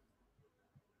breathing.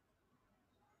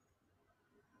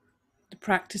 The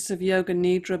practice of Yoga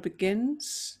Nidra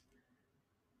begins.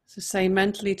 So say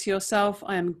mentally to yourself,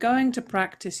 I am going to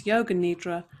practice Yoga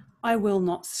Nidra. I will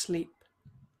not sleep.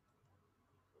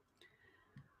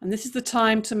 And this is the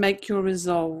time to make your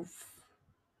resolve.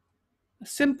 A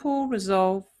simple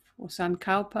resolve or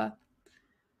sankalpa.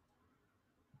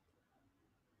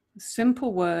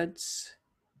 Simple words.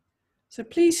 So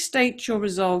please state your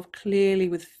resolve clearly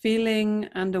with feeling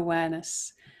and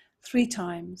awareness 3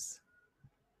 times.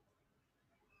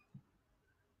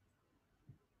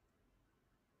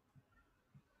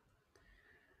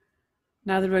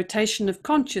 Now the rotation of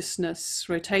consciousness,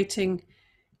 rotating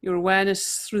your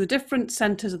awareness through the different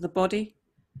centers of the body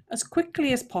as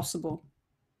quickly as possible.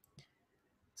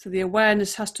 So the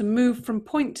awareness has to move from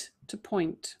point to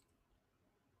point.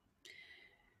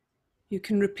 You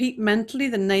can repeat mentally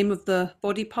the name of the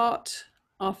body part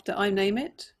after I name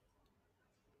it,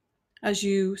 as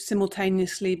you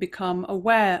simultaneously become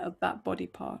aware of that body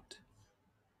part.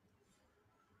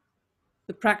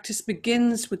 The practice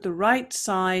begins with the right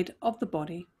side of the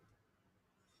body.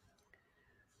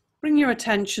 Bring your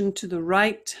attention to the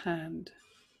right hand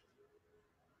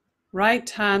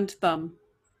thumb,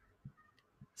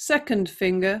 second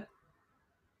finger,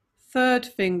 third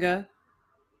finger,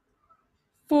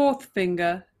 fourth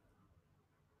finger,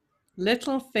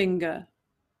 little finger,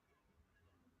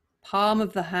 palm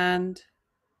of the hand,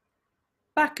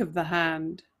 back of the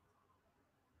hand,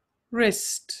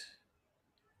 wrist,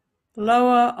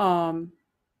 lower arm,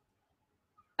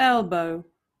 elbow,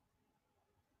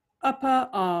 upper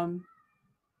arm,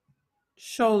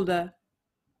 shoulder,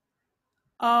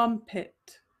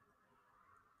 armpit,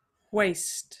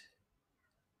 waist,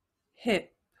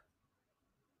 hip,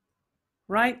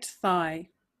 right thigh,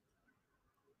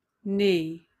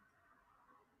 knee,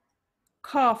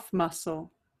 calf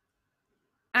muscle,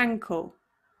 ankle,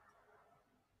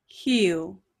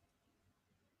 heel,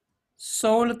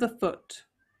 sole of the foot,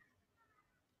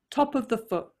 top of the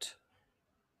foot,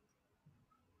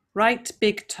 right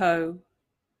big toe,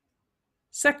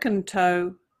 second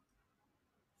toe,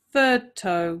 third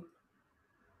toe,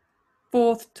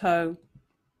 fourth toe,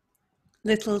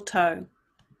 little toe.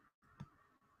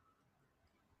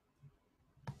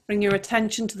 Bring your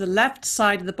attention to the left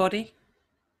side of the body.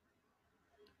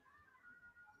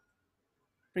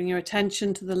 Bring your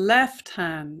attention to the left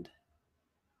hand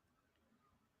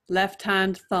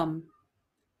thumb,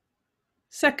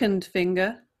 second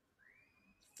finger,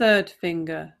 third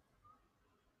finger,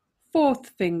 fourth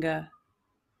finger,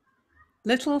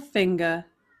 little finger,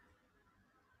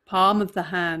 palm of the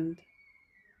hand,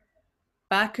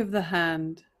 back of the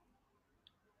hand,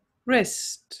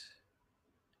 wrist,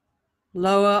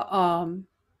 lower arm,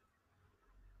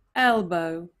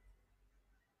 elbow,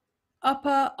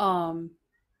 upper arm,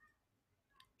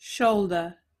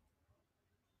 shoulder,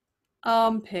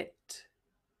 armpit,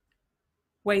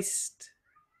 waist,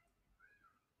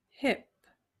 hip,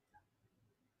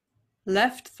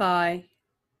 left thigh,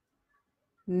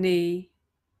 knee,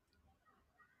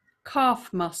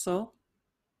 calf muscle,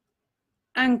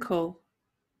 ankle,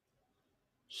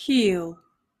 heel,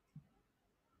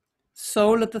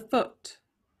 sole of the foot,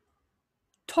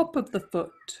 top of the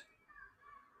foot,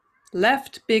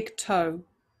 left big toe,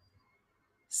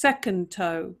 second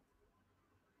toe,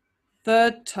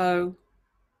 third toe,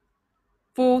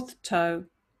 fourth toe,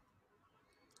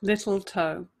 little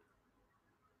toe.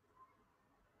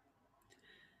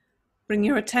 Bring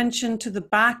your attention to the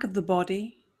back of the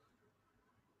body.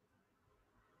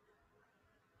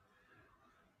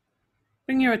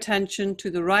 Bring your attention to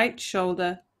the right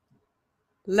shoulder,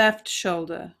 left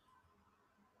shoulder,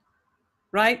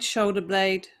 right shoulder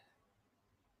blade,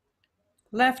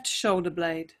 left shoulder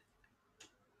blade,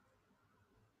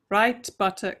 right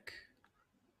buttock,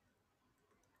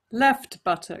 left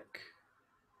buttock,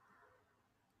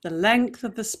 the length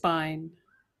of the spine,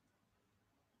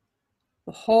 the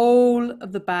the whole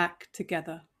of the back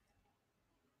together.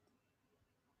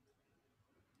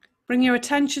 Bring your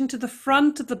attention to the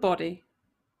front of the body.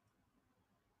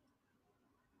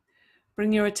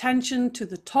 Bring your attention to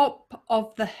the top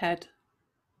of the head.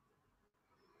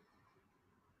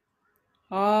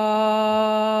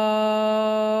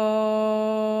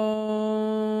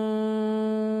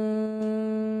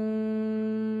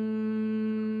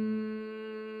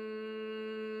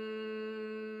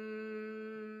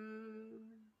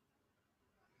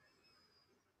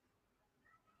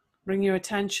 Bring your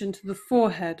attention to the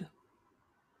forehead.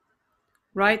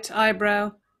 Right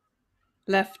eyebrow,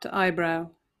 left eyebrow.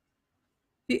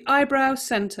 The eyebrow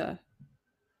center.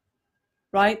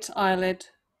 Right eyelid,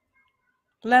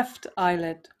 left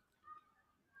eyelid.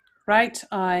 Right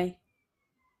eye,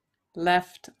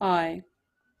 left eye.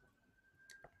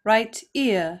 Right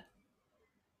ear,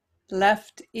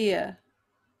 left ear.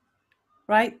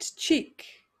 Right cheek,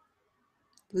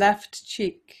 left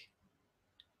cheek.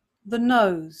 The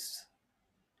nose,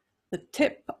 the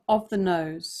tip of the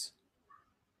nose.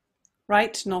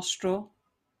 Right nostril,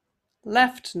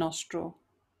 left nostril.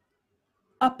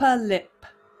 Upper lip,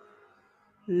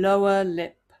 lower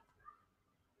lip.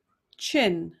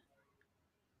 Chin,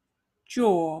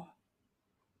 jaw,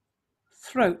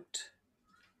 throat.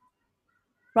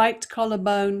 Right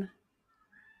collarbone,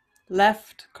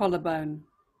 left collarbone.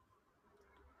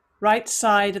 Right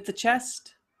side of the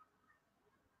chest,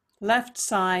 left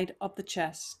side of the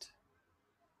chest.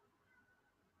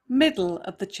 Middle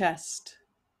of the chest.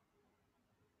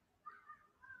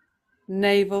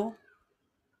 Navel,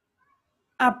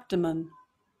 abdomen,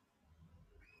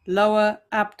 lower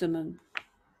abdomen.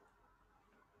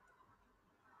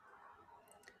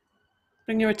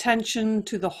 Bring your attention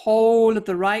to the whole of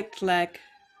the right leg,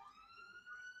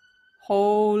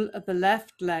 whole of the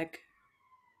left leg,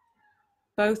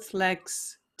 both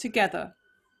legs together.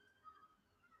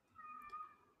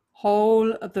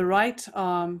 Whole of the right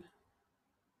arm,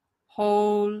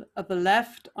 whole of the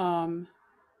left arm,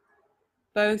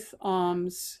 both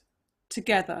arms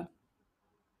together.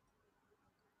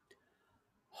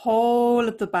 Whole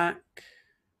of the back,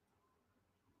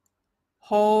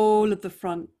 whole of the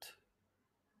front,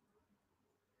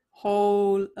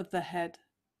 whole of the head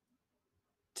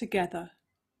together.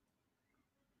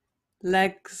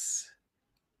 Legs,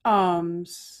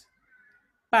 arms,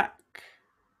 back,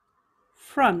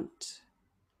 front,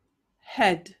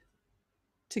 head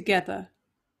together.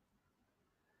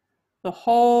 The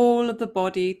whole of the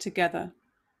body together.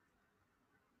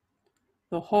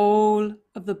 The whole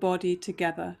of the body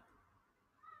together.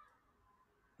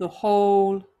 The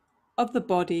whole of the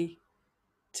body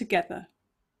together.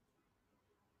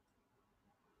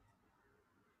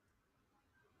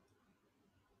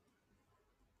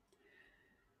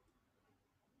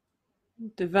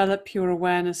 Develop your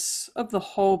awareness of the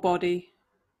whole body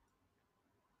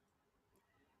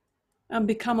and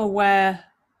become aware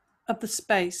of the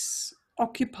space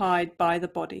occupied by the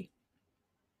body.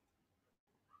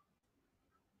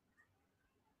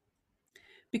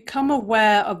 Become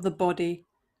aware of the body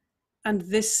and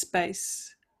this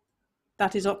space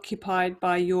that is occupied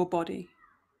by your body.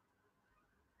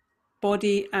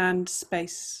 Body and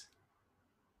space.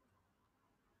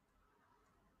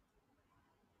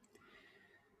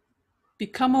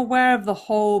 Become aware of the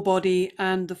whole body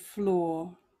and the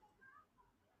floor.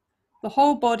 The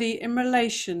whole body in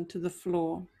relation to the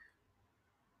floor.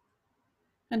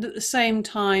 And at the same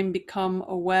time become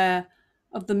aware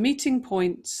of the meeting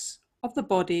points of the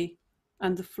body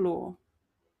and the floor.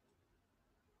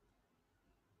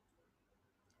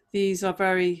 These are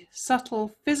very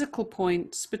subtle physical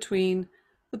points between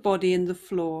the body and the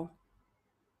floor.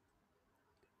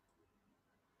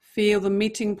 Feel the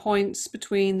meeting points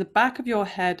between the back of your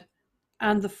head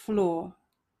and the floor.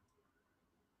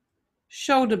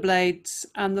 Shoulder blades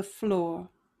and the floor.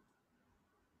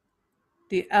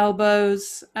 The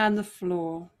elbows and the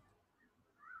floor.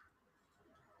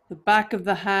 The back of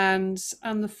the hands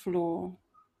and the floor.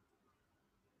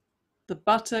 The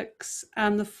buttocks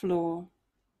and the floor.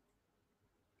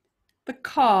 The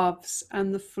calves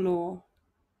and the floor.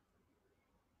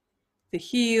 The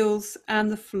heels and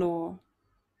the floor.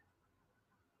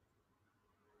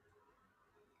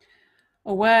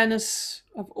 Awareness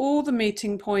of all the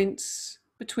meeting points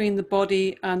between the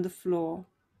body and the floor.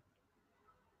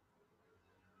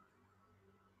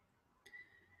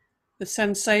 The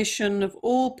sensation of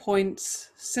all points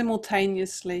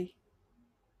simultaneously,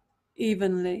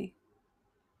 evenly.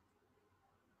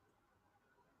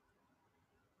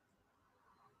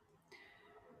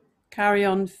 Carry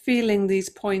on feeling these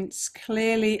points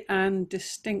clearly and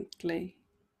distinctly.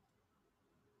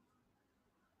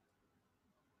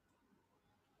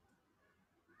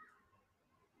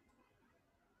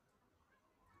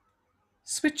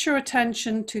 Switch your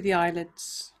attention to the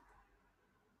eyelids.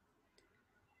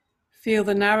 Feel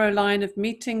the narrow line of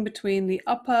meeting between the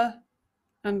upper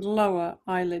and lower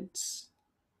eyelids.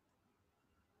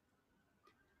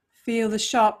 Feel the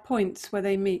sharp points where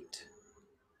they meet.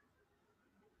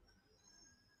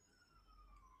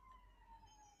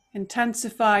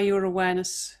 Intensify your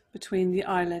awareness between the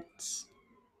eyelids.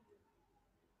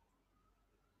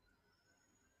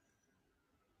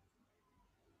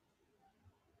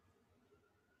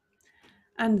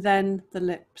 And then the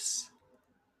lips.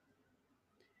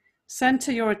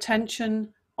 Center your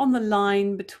attention on the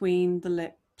line between the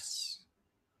lips.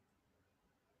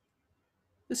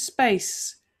 The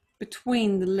space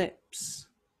between the lips.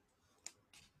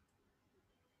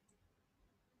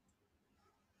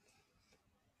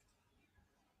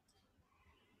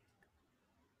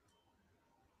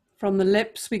 From the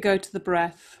lips we go to the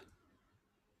breath.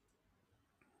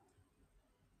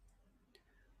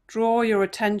 Draw your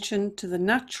attention to the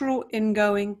natural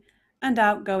ingoing and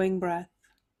outgoing breath.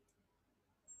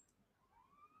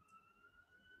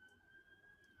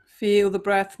 Feel the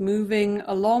breath moving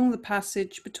along the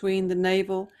passage between the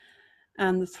navel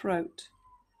and the throat.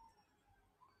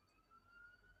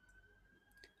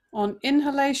 On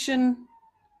inhalation,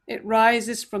 it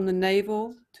rises from the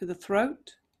navel to the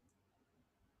throat.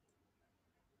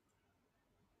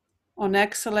 On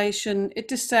exhalation, it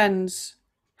descends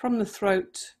from the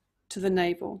throat to the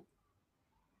navel.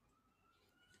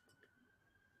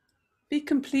 Be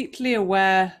completely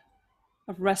aware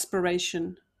of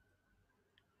respiration.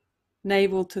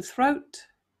 Navel to throat,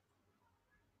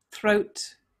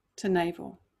 throat to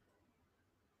navel.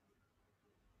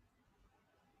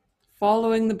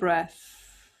 Following the breath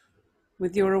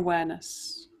with your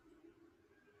awareness.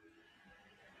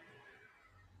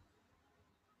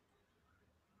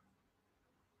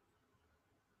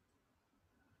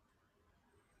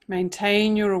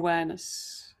 Maintain your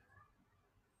awareness.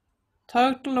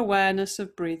 Total awareness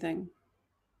of breathing.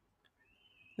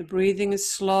 The breathing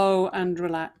is slow and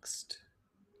relaxed.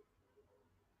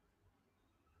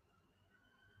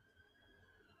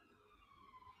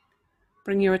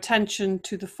 Bring your attention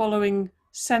to the following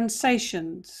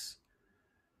sensations.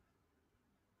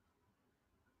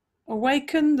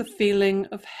 Awaken the feeling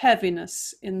of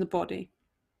heaviness in the body.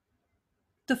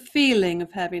 The feeling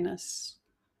of heaviness.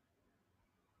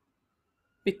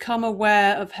 Become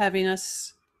aware of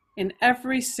heaviness in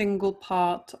every single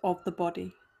part of the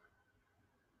body.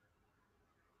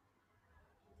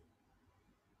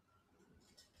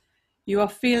 You are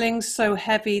feeling so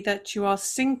heavy that you are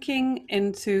sinking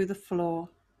into the floor.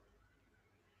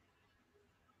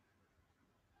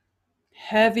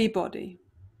 Heavy body.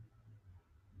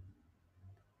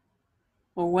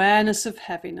 Awareness of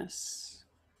heaviness.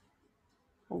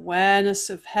 Awareness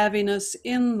of heaviness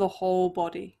in the whole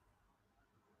body.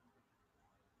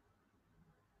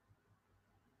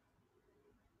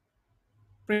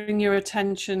 Bring your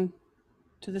attention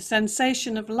to the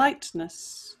sensation of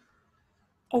lightness.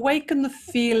 Awaken the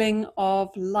feeling of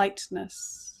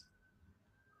lightness.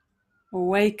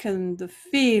 Awaken the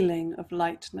feeling of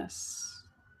lightness.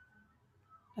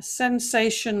 A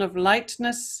sensation of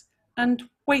lightness and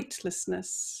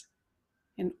weightlessness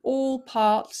in all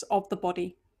parts of the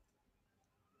body.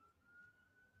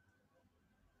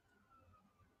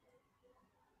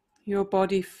 Your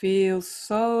body feels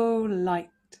so light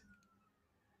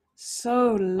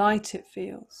it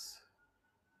feels.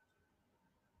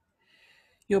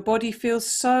 Your body feels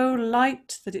so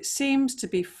light that it seems to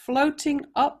be floating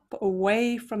up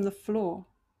away from the floor.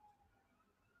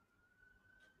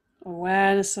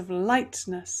 Awareness of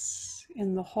lightness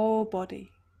in the whole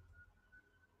body.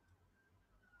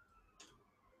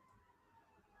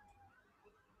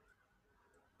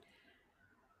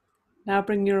 Now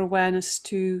bring your awareness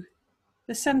to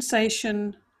the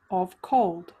sensation of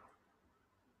cold,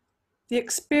 the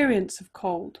experience of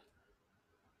cold.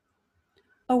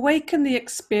 Awaken the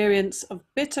experience of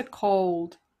bitter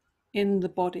cold in the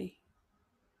body.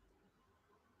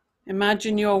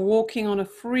 Imagine you're walking on a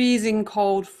freezing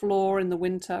cold floor in the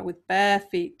winter with bare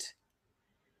feet.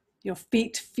 Your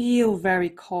feet feel very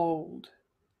cold.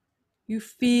 You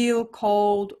feel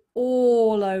cold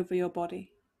all over your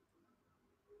body.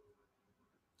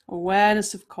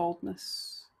 Awareness of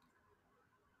coldness.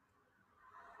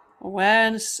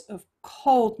 Awareness of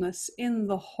coldness in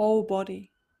the whole body.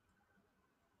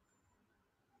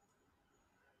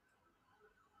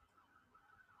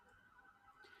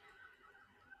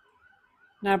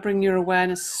 Now bring your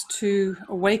awareness to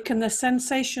awaken the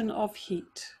sensation of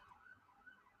heat.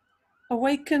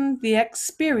 Awaken the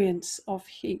experience of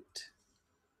heat.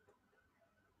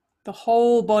 The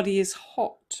whole body is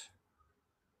hot.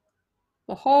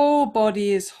 The whole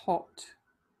body is hot.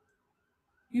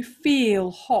 You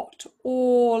feel hot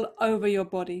all over your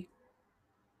body.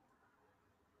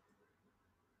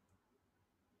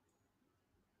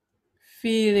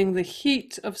 Feeling the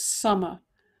heat of summer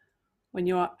when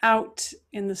you are out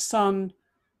in the sun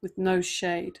with no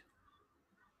shade.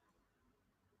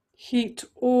 Heat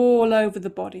all over the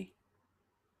body.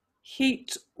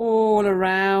 Heat all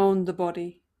around the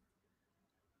body.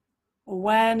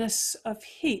 Awareness of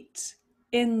heat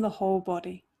in the whole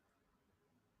body.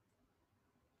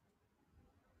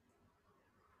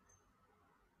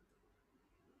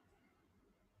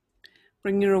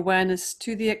 Bring your awareness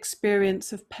to the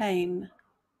experience of pain.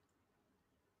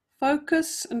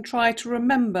 Focus and try to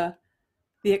remember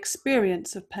the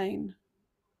experience of pain.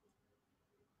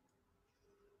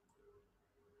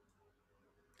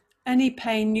 Any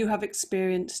pain you have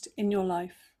experienced in your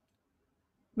life,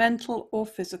 mental or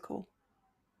physical.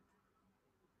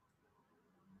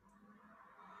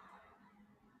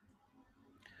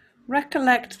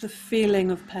 Recollect the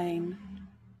feeling of pain.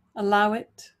 Allow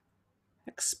it,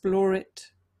 explore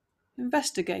it,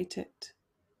 investigate it.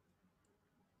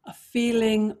 A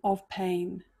feeling of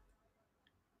pain.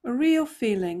 A real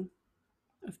feeling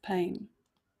of pain.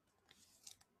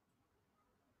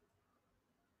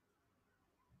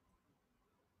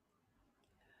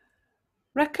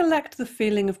 Recollect the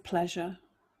feeling of pleasure.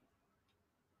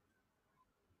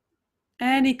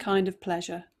 Any kind of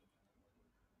pleasure,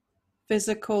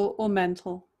 physical or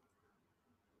mental.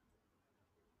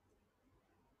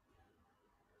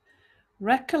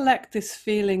 Recollect this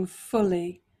feeling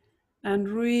fully and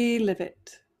relive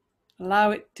it.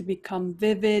 Allow it to become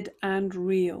vivid and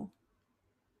real.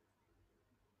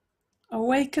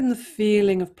 Awaken the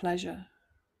feeling of pleasure,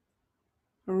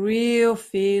 a real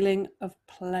feeling of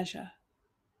pleasure,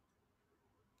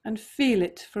 and feel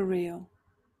it for real.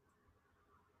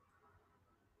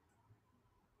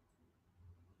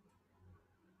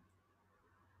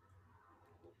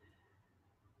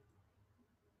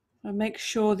 And make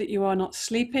sure that you are not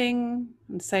sleeping,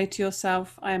 and say to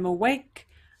yourself, I am awake,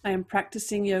 I am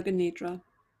practicing Yoga Nidra.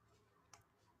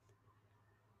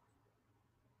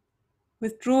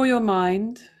 Withdraw your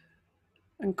mind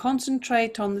and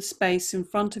concentrate on the space in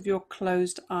front of your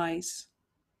closed eyes.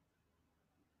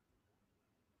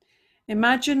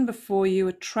 Imagine before you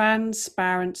a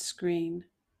transparent screen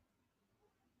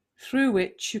through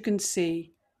which you can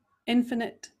see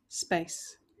infinite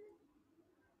space.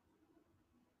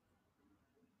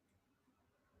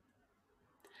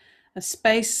 A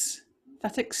space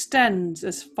that extends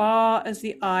as far as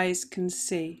the eyes can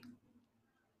see.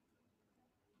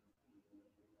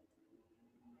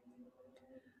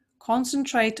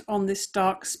 Concentrate on this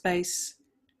dark space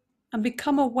and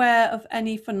become aware of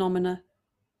any phenomena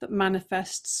that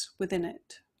manifests within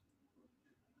it.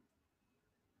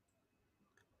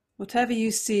 Whatever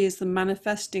you see is the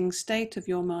manifesting state of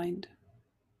your mind.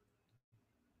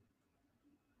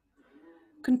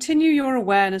 Continue your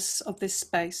awareness of this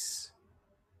space,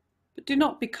 but do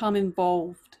not become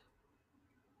involved.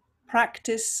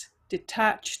 Practice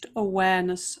detached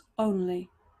awareness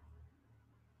only.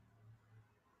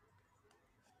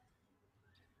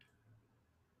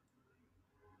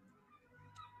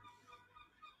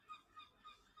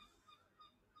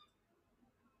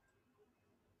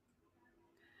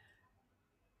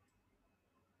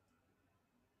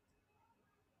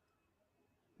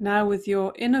 Now, with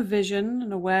your inner vision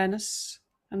and awareness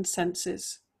and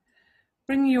senses,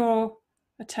 bring your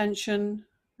attention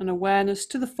and awareness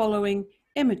to the following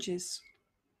images.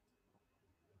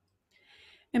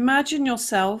 Imagine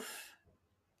yourself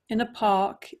in a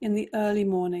park in the early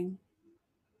morning.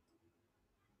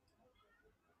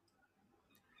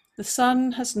 The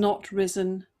sun has not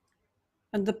risen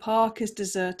and the park is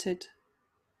deserted,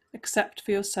 except for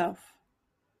yourself.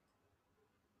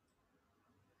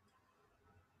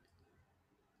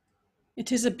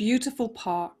 It is a beautiful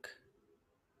park,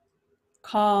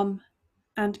 calm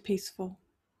and peaceful.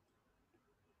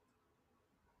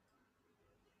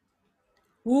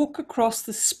 Walk across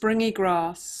the springy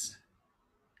grass.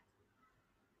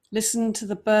 Listen to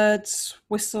the birds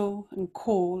whistle and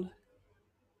call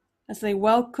as they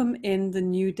welcome in the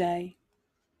new day.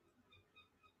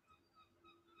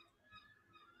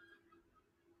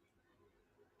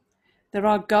 There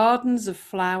are gardens of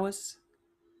flowers,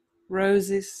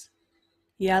 roses,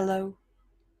 yellow,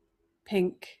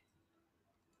 pink,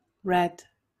 red,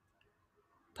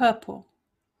 purple.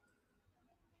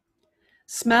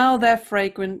 Smell their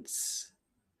fragrance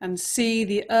and see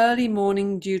the early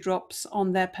morning dewdrops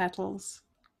on their petals.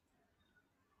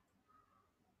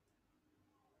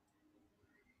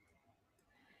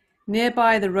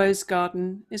 Nearby the rose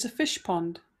garden is a fish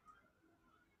pond.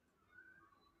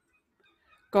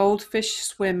 Goldfish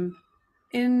swim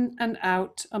in and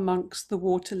out amongst the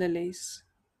water lilies.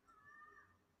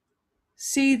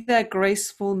 See their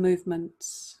graceful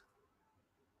movements.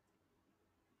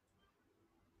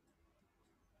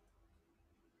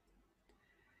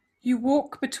 You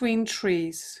walk between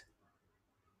trees,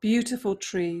 beautiful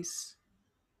trees,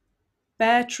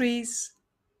 bare trees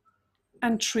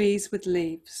and trees with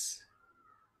leaves,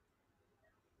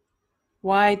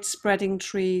 wide-spreading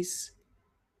trees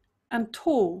and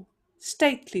tall,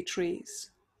 stately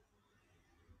trees.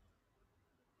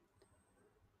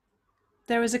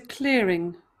 There is a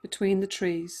clearing between the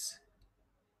trees.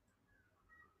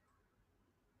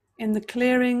 In the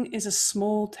clearing is a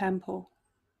small temple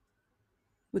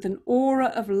with an aura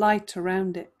of light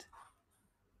around it.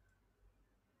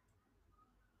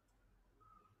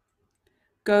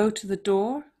 Go to the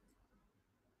door.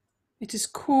 It is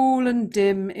cool and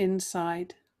dim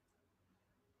inside.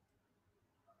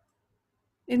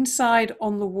 Inside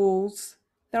on the walls,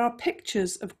 there are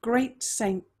pictures of great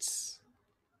saints.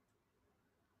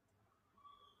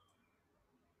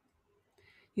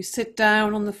 You sit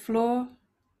down on the floor,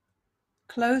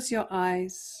 close your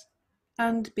eyes,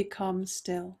 and become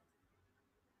still.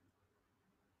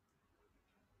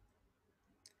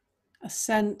 A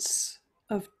sense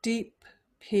of deep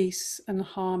peace and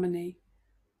harmony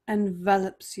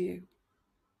envelops you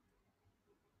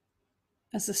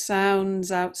as the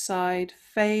sounds outside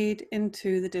fade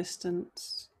into the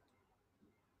distance.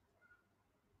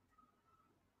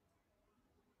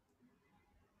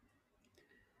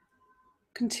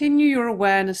 Continue your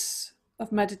awareness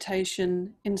of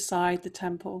meditation inside the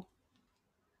temple.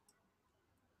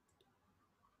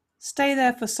 Stay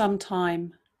there for some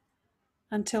time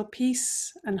until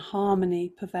peace and harmony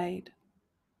pervade.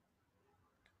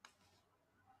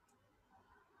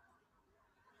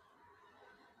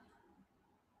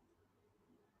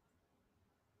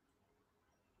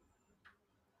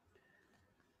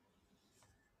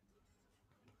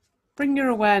 Bring your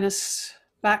awareness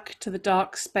back to the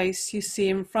dark space you see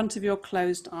in front of your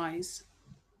closed eyes.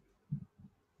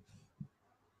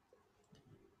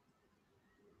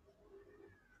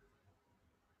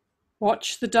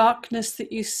 Watch the darkness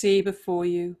that you see before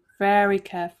you very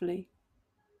carefully,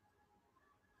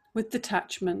 with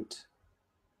detachment.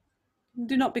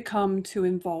 Do not become too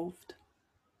involved.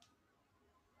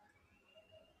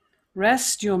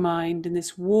 Rest your mind in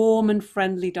this warm and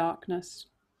friendly darkness.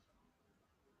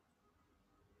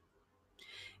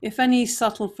 If any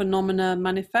subtle phenomena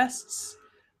manifests,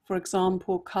 for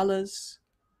example, colors,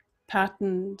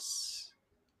 patterns,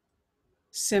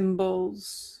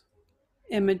 symbols,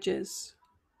 images,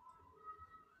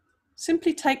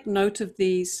 simply take note of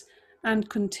these and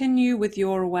continue with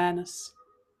your awareness.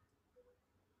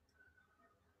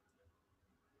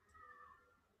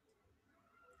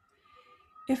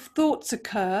 If thoughts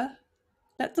occur,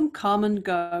 let them come and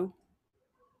go,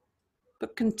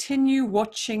 but continue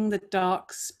watching the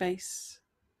dark space.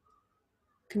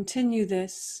 Continue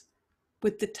this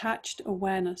with detached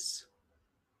awareness.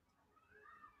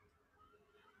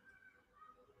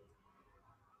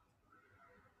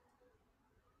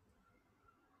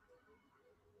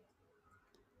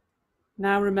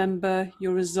 Now remember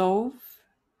your resolve,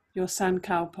 your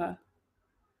sankalpa,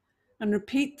 and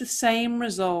repeat the same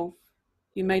resolve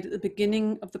you made at the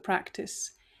beginning of the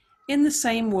practice, in the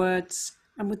same words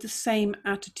and with the same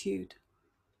attitude.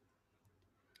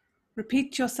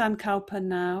 Repeat your sankalpa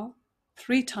now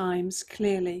 3 times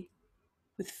clearly,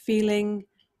 with feeling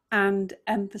and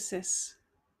emphasis.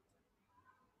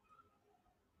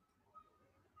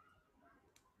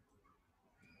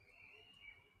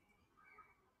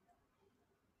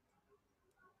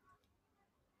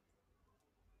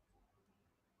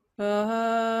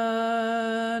 Purnamidam,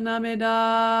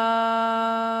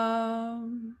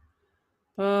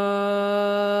 Purnamidam,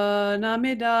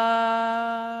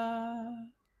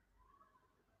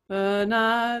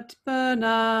 Purnat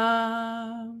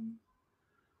Purnam,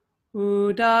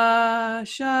 Udashate,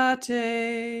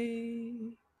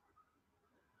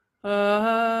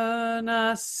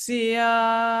 Purnasya,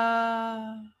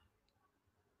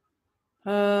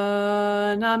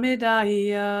 Purnamidaya,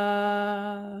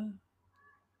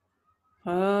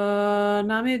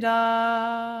 Purnamida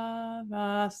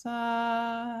Vasashate.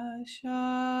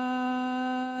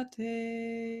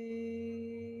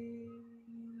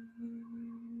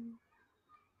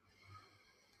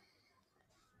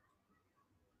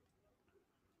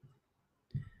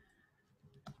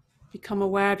 Become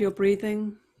aware of your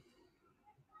breathing.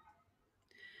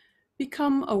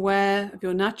 Become aware of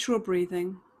your natural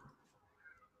breathing.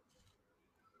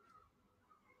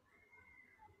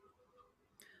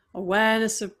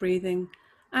 awareness of breathing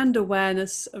and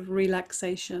awareness of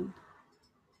relaxation.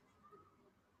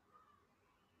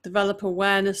 Develop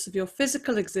awareness of your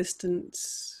physical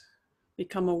existence.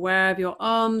 Become aware of your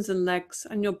arms and legs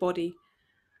and your body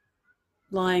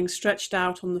lying stretched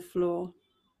out on the floor.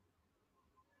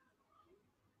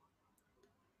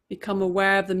 Become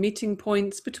aware of the meeting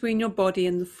points between your body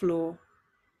and the floor.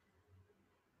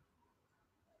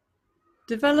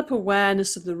 Develop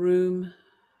awareness of the room,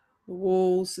 the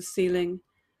walls, the ceiling,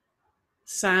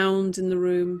 sounds in the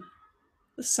room,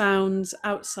 the sounds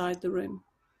outside the room.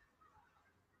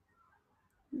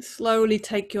 And slowly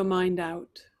take your mind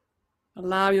out.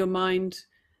 Allow your mind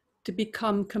to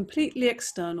become completely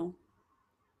external.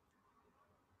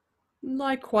 And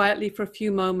lie quietly for a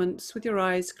few moments with your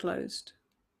eyes closed.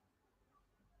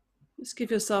 Just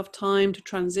give yourself time to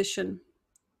transition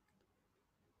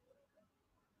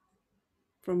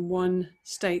from one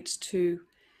state to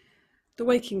the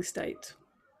waking state.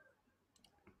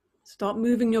 Start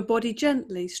moving your body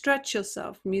gently. Stretch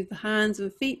yourself. Move the hands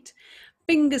and feet,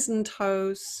 fingers and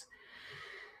toes.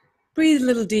 Breathe a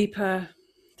little deeper,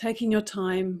 taking your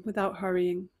time without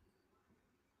hurrying.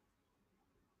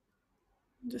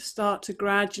 Just start to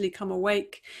gradually come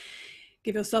awake.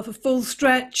 Give yourself a full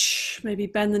stretch. Maybe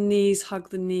bend the knees, hug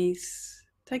the knees.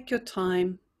 Take your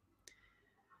time.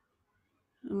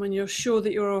 And when you're sure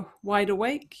that you're wide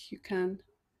awake, you can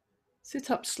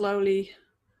sit up slowly.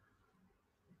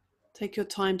 Take your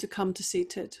time to come to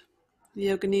seated. The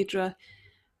Yoga Nidra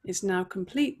is now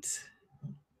complete.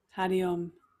 Hari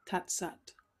Om Tat Sat.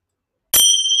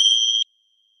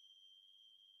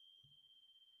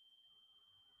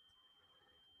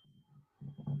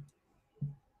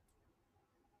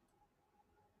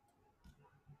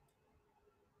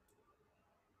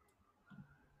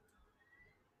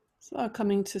 So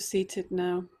coming to seated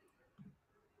now.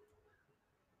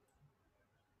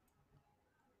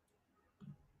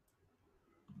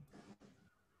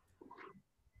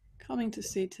 Coming to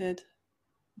seated.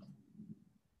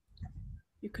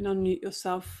 You can unmute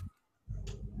yourself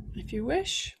if you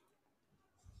wish.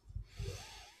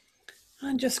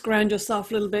 And just ground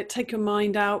yourself a little bit. Take your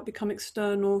mind out, become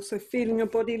external. So feeling your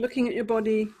body, looking at your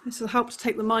body. This will help to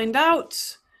take the mind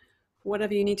out.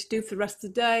 Whatever you need to do for the rest of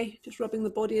the day. Just rubbing the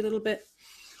body a little bit.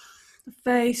 The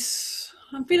face.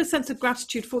 And feel a sense of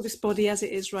gratitude for this body as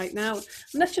it is right now. And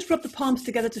let's just rub the palms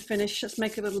together to finish. Let's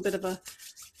make a little bit of a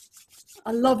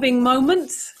loving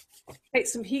moment. Create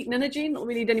some heat and energy. Not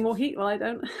really need any more heat. Well, I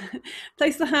don't.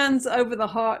 Place the hands over the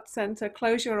heart center.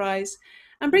 Close your eyes.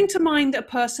 And bring to mind a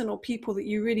person or people that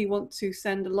you really want to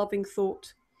send a loving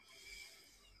thought,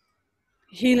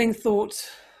 healing thought.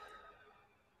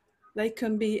 They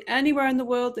can be anywhere in the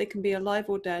world. They can be alive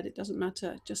or dead. It doesn't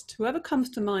matter. Just whoever comes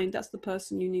to mind, that's the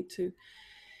person you need to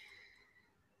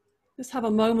just have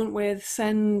a moment with.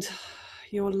 Send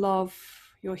your love,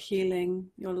 your healing,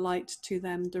 your light to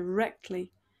them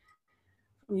directly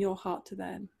from your heart to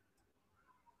them.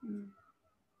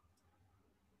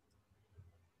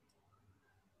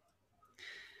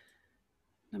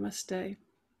 Namaste.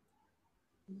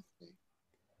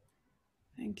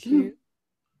 Thank you.